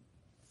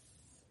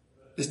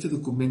 Este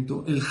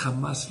documento él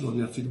jamás lo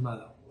había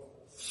firmado.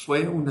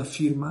 Fue una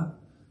firma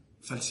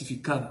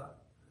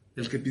falsificada.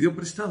 El que pidió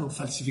prestado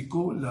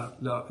falsificó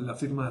la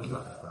firma del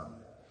Rab.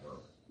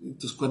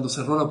 Entonces, cuando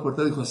cerró la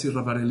puerta, dijo así,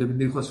 Rav Ariel Levin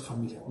dijo a su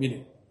familia,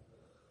 mire,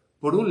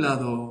 por un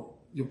lado,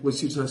 yo puedo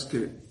decir, ¿sabes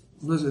qué?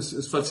 No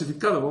es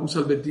falsificado, vamos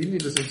al Betín y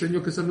les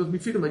enseño que esa no es mi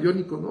firma, yo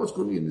ni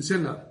conozco ni sé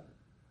nada.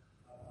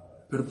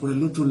 Pero por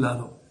el otro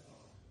lado,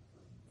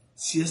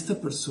 si esta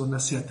persona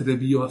se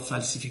atrevió a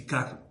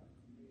falsificar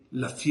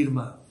la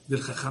firma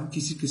del jajam,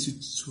 quiere decir que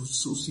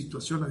su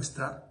situación va a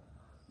estar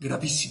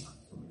gravísima.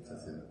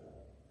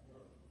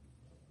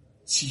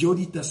 Si yo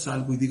ahorita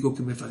salgo y digo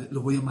que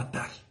lo voy a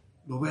matar,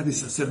 lo voy a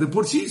deshacer, de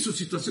por sí su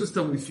situación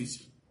está muy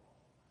difícil.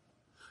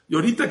 Y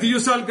ahorita que yo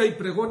salga y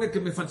pregone que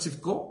me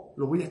falsificó,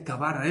 lo voy a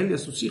acabar a él y a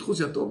sus hijos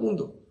y a todo el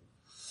mundo.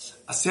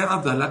 Hacer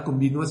Abdalá con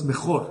vino es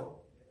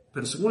mejor,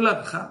 pero según la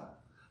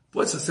Dajá,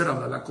 puedes hacer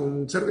Abdalá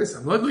con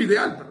cerveza. No es lo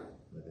ideal, pero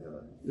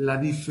la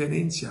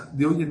diferencia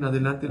de hoy en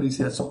adelante, le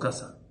dice a su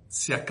casa,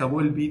 se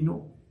acabó el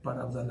vino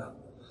para Abdalá.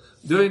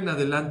 De hoy en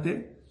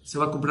adelante se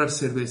va a comprar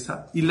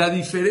cerveza y la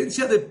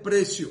diferencia de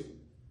precio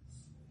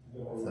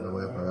Se lo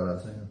voy a pagar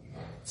al Señor.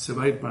 se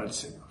va a ir para el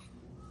Señor.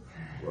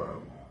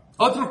 Wow.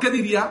 Otro que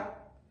diría,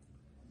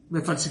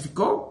 me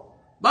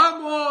falsificó,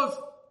 ¡vamos!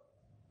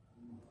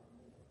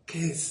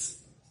 ¿Qué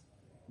es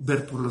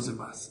ver por los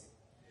demás?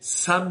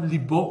 Sam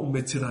libo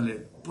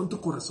umetzerale. Pon tu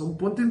corazón,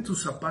 ponte en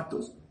tus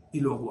zapatos y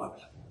luego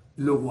habla,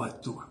 luego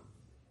actúa.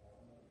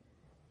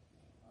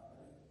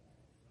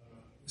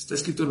 Está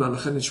escrito en la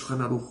Halajá en el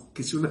Shulchan Aruch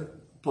que si una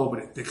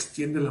pobre te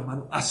extiende la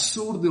mano,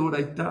 asur de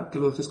oraitá, que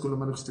lo dejes con la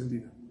mano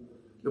extendida.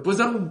 Le puedes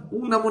dar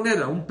una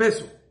moneda, un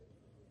peso,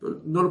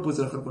 pero no lo puedes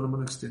dejar con la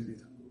mano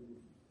extendida.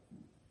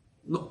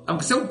 No,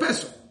 aunque sea un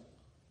peso.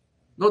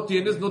 No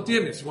tienes.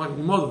 Bueno,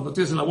 ni modo, no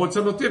tienes en la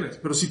bolsa, no tienes.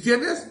 Pero si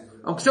tienes,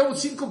 aunque sea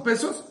 5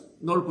 pesos,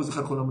 no lo puedes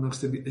dejar con la mano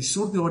extendida. Es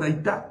sur de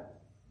oraitá.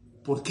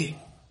 ¿Por qué?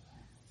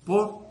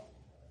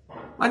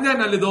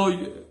 Mañana le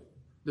doy.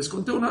 Les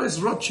conté una vez,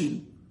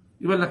 Rothschild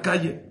iba en la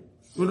calle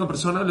y una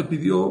persona le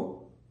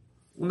pidió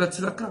una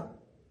tzedakah.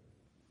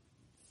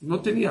 No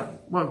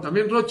tenía. Bueno,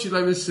 también Rothschild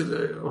a veces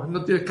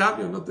no tiene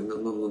cambio, no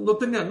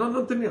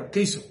tenía.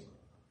 ¿Qué hizo?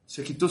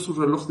 Se quitó su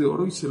reloj de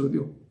oro y se lo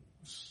dio.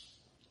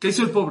 ¿Qué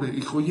hizo el pobre?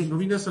 Dijo, oye, no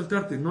vine a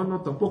asaltarte.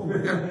 No, tampoco.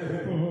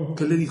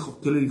 ¿Qué le dijo?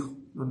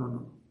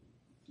 No.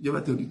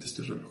 Llévate ahorita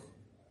este reloj.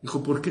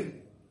 Dijo, ¿por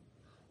qué?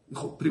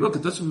 Dijo, primero que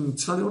tú haces un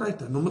mitzvah de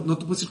oraita. No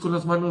te puedes ir con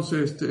las manos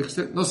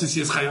externas. No sé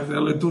si es hayab de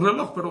darle tu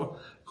reloj, pero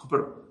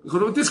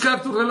no me tienes que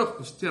dar tu reloj.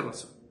 Pues tienes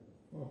razón.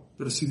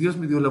 Pero si Dios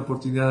me dio la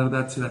oportunidad de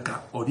dársela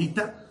acá,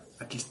 ahorita,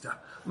 aquí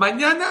está.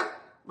 Mañana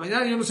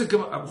yo no sé qué,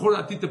 a lo mejor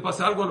a ti te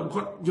pasa algo, a lo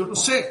mejor, yo no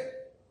sé.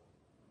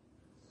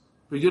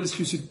 Pero yo les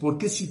quiero decir, ¿por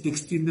qué si te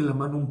extiende la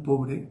mano un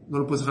pobre, no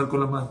lo puedes dejar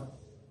con la mano?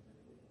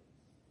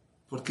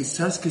 Porque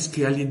 ¿sabes qué es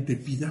que alguien te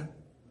pida?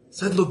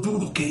 ¿Sabes lo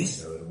duro que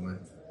es?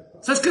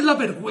 ¿Sabes qué es la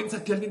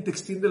vergüenza que alguien te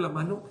extiende la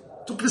mano?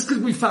 ¿Tú crees que es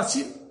muy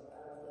fácil?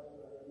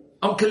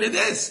 Aunque le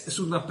des, es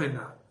una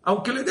pena.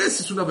 Aunque le des,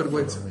 es una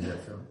vergüenza.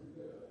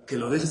 Que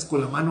lo dejes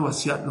con la mano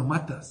vacía, lo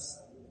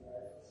matas.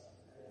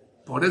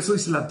 Por eso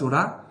dice la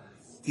Torá,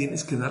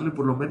 tienes que darle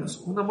por lo menos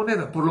una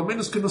moneda, por lo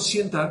menos que no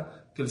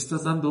sienta que le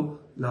estás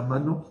dando la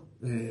mano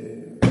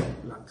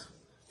blanca.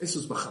 Eso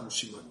es Bajamos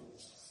Shimon.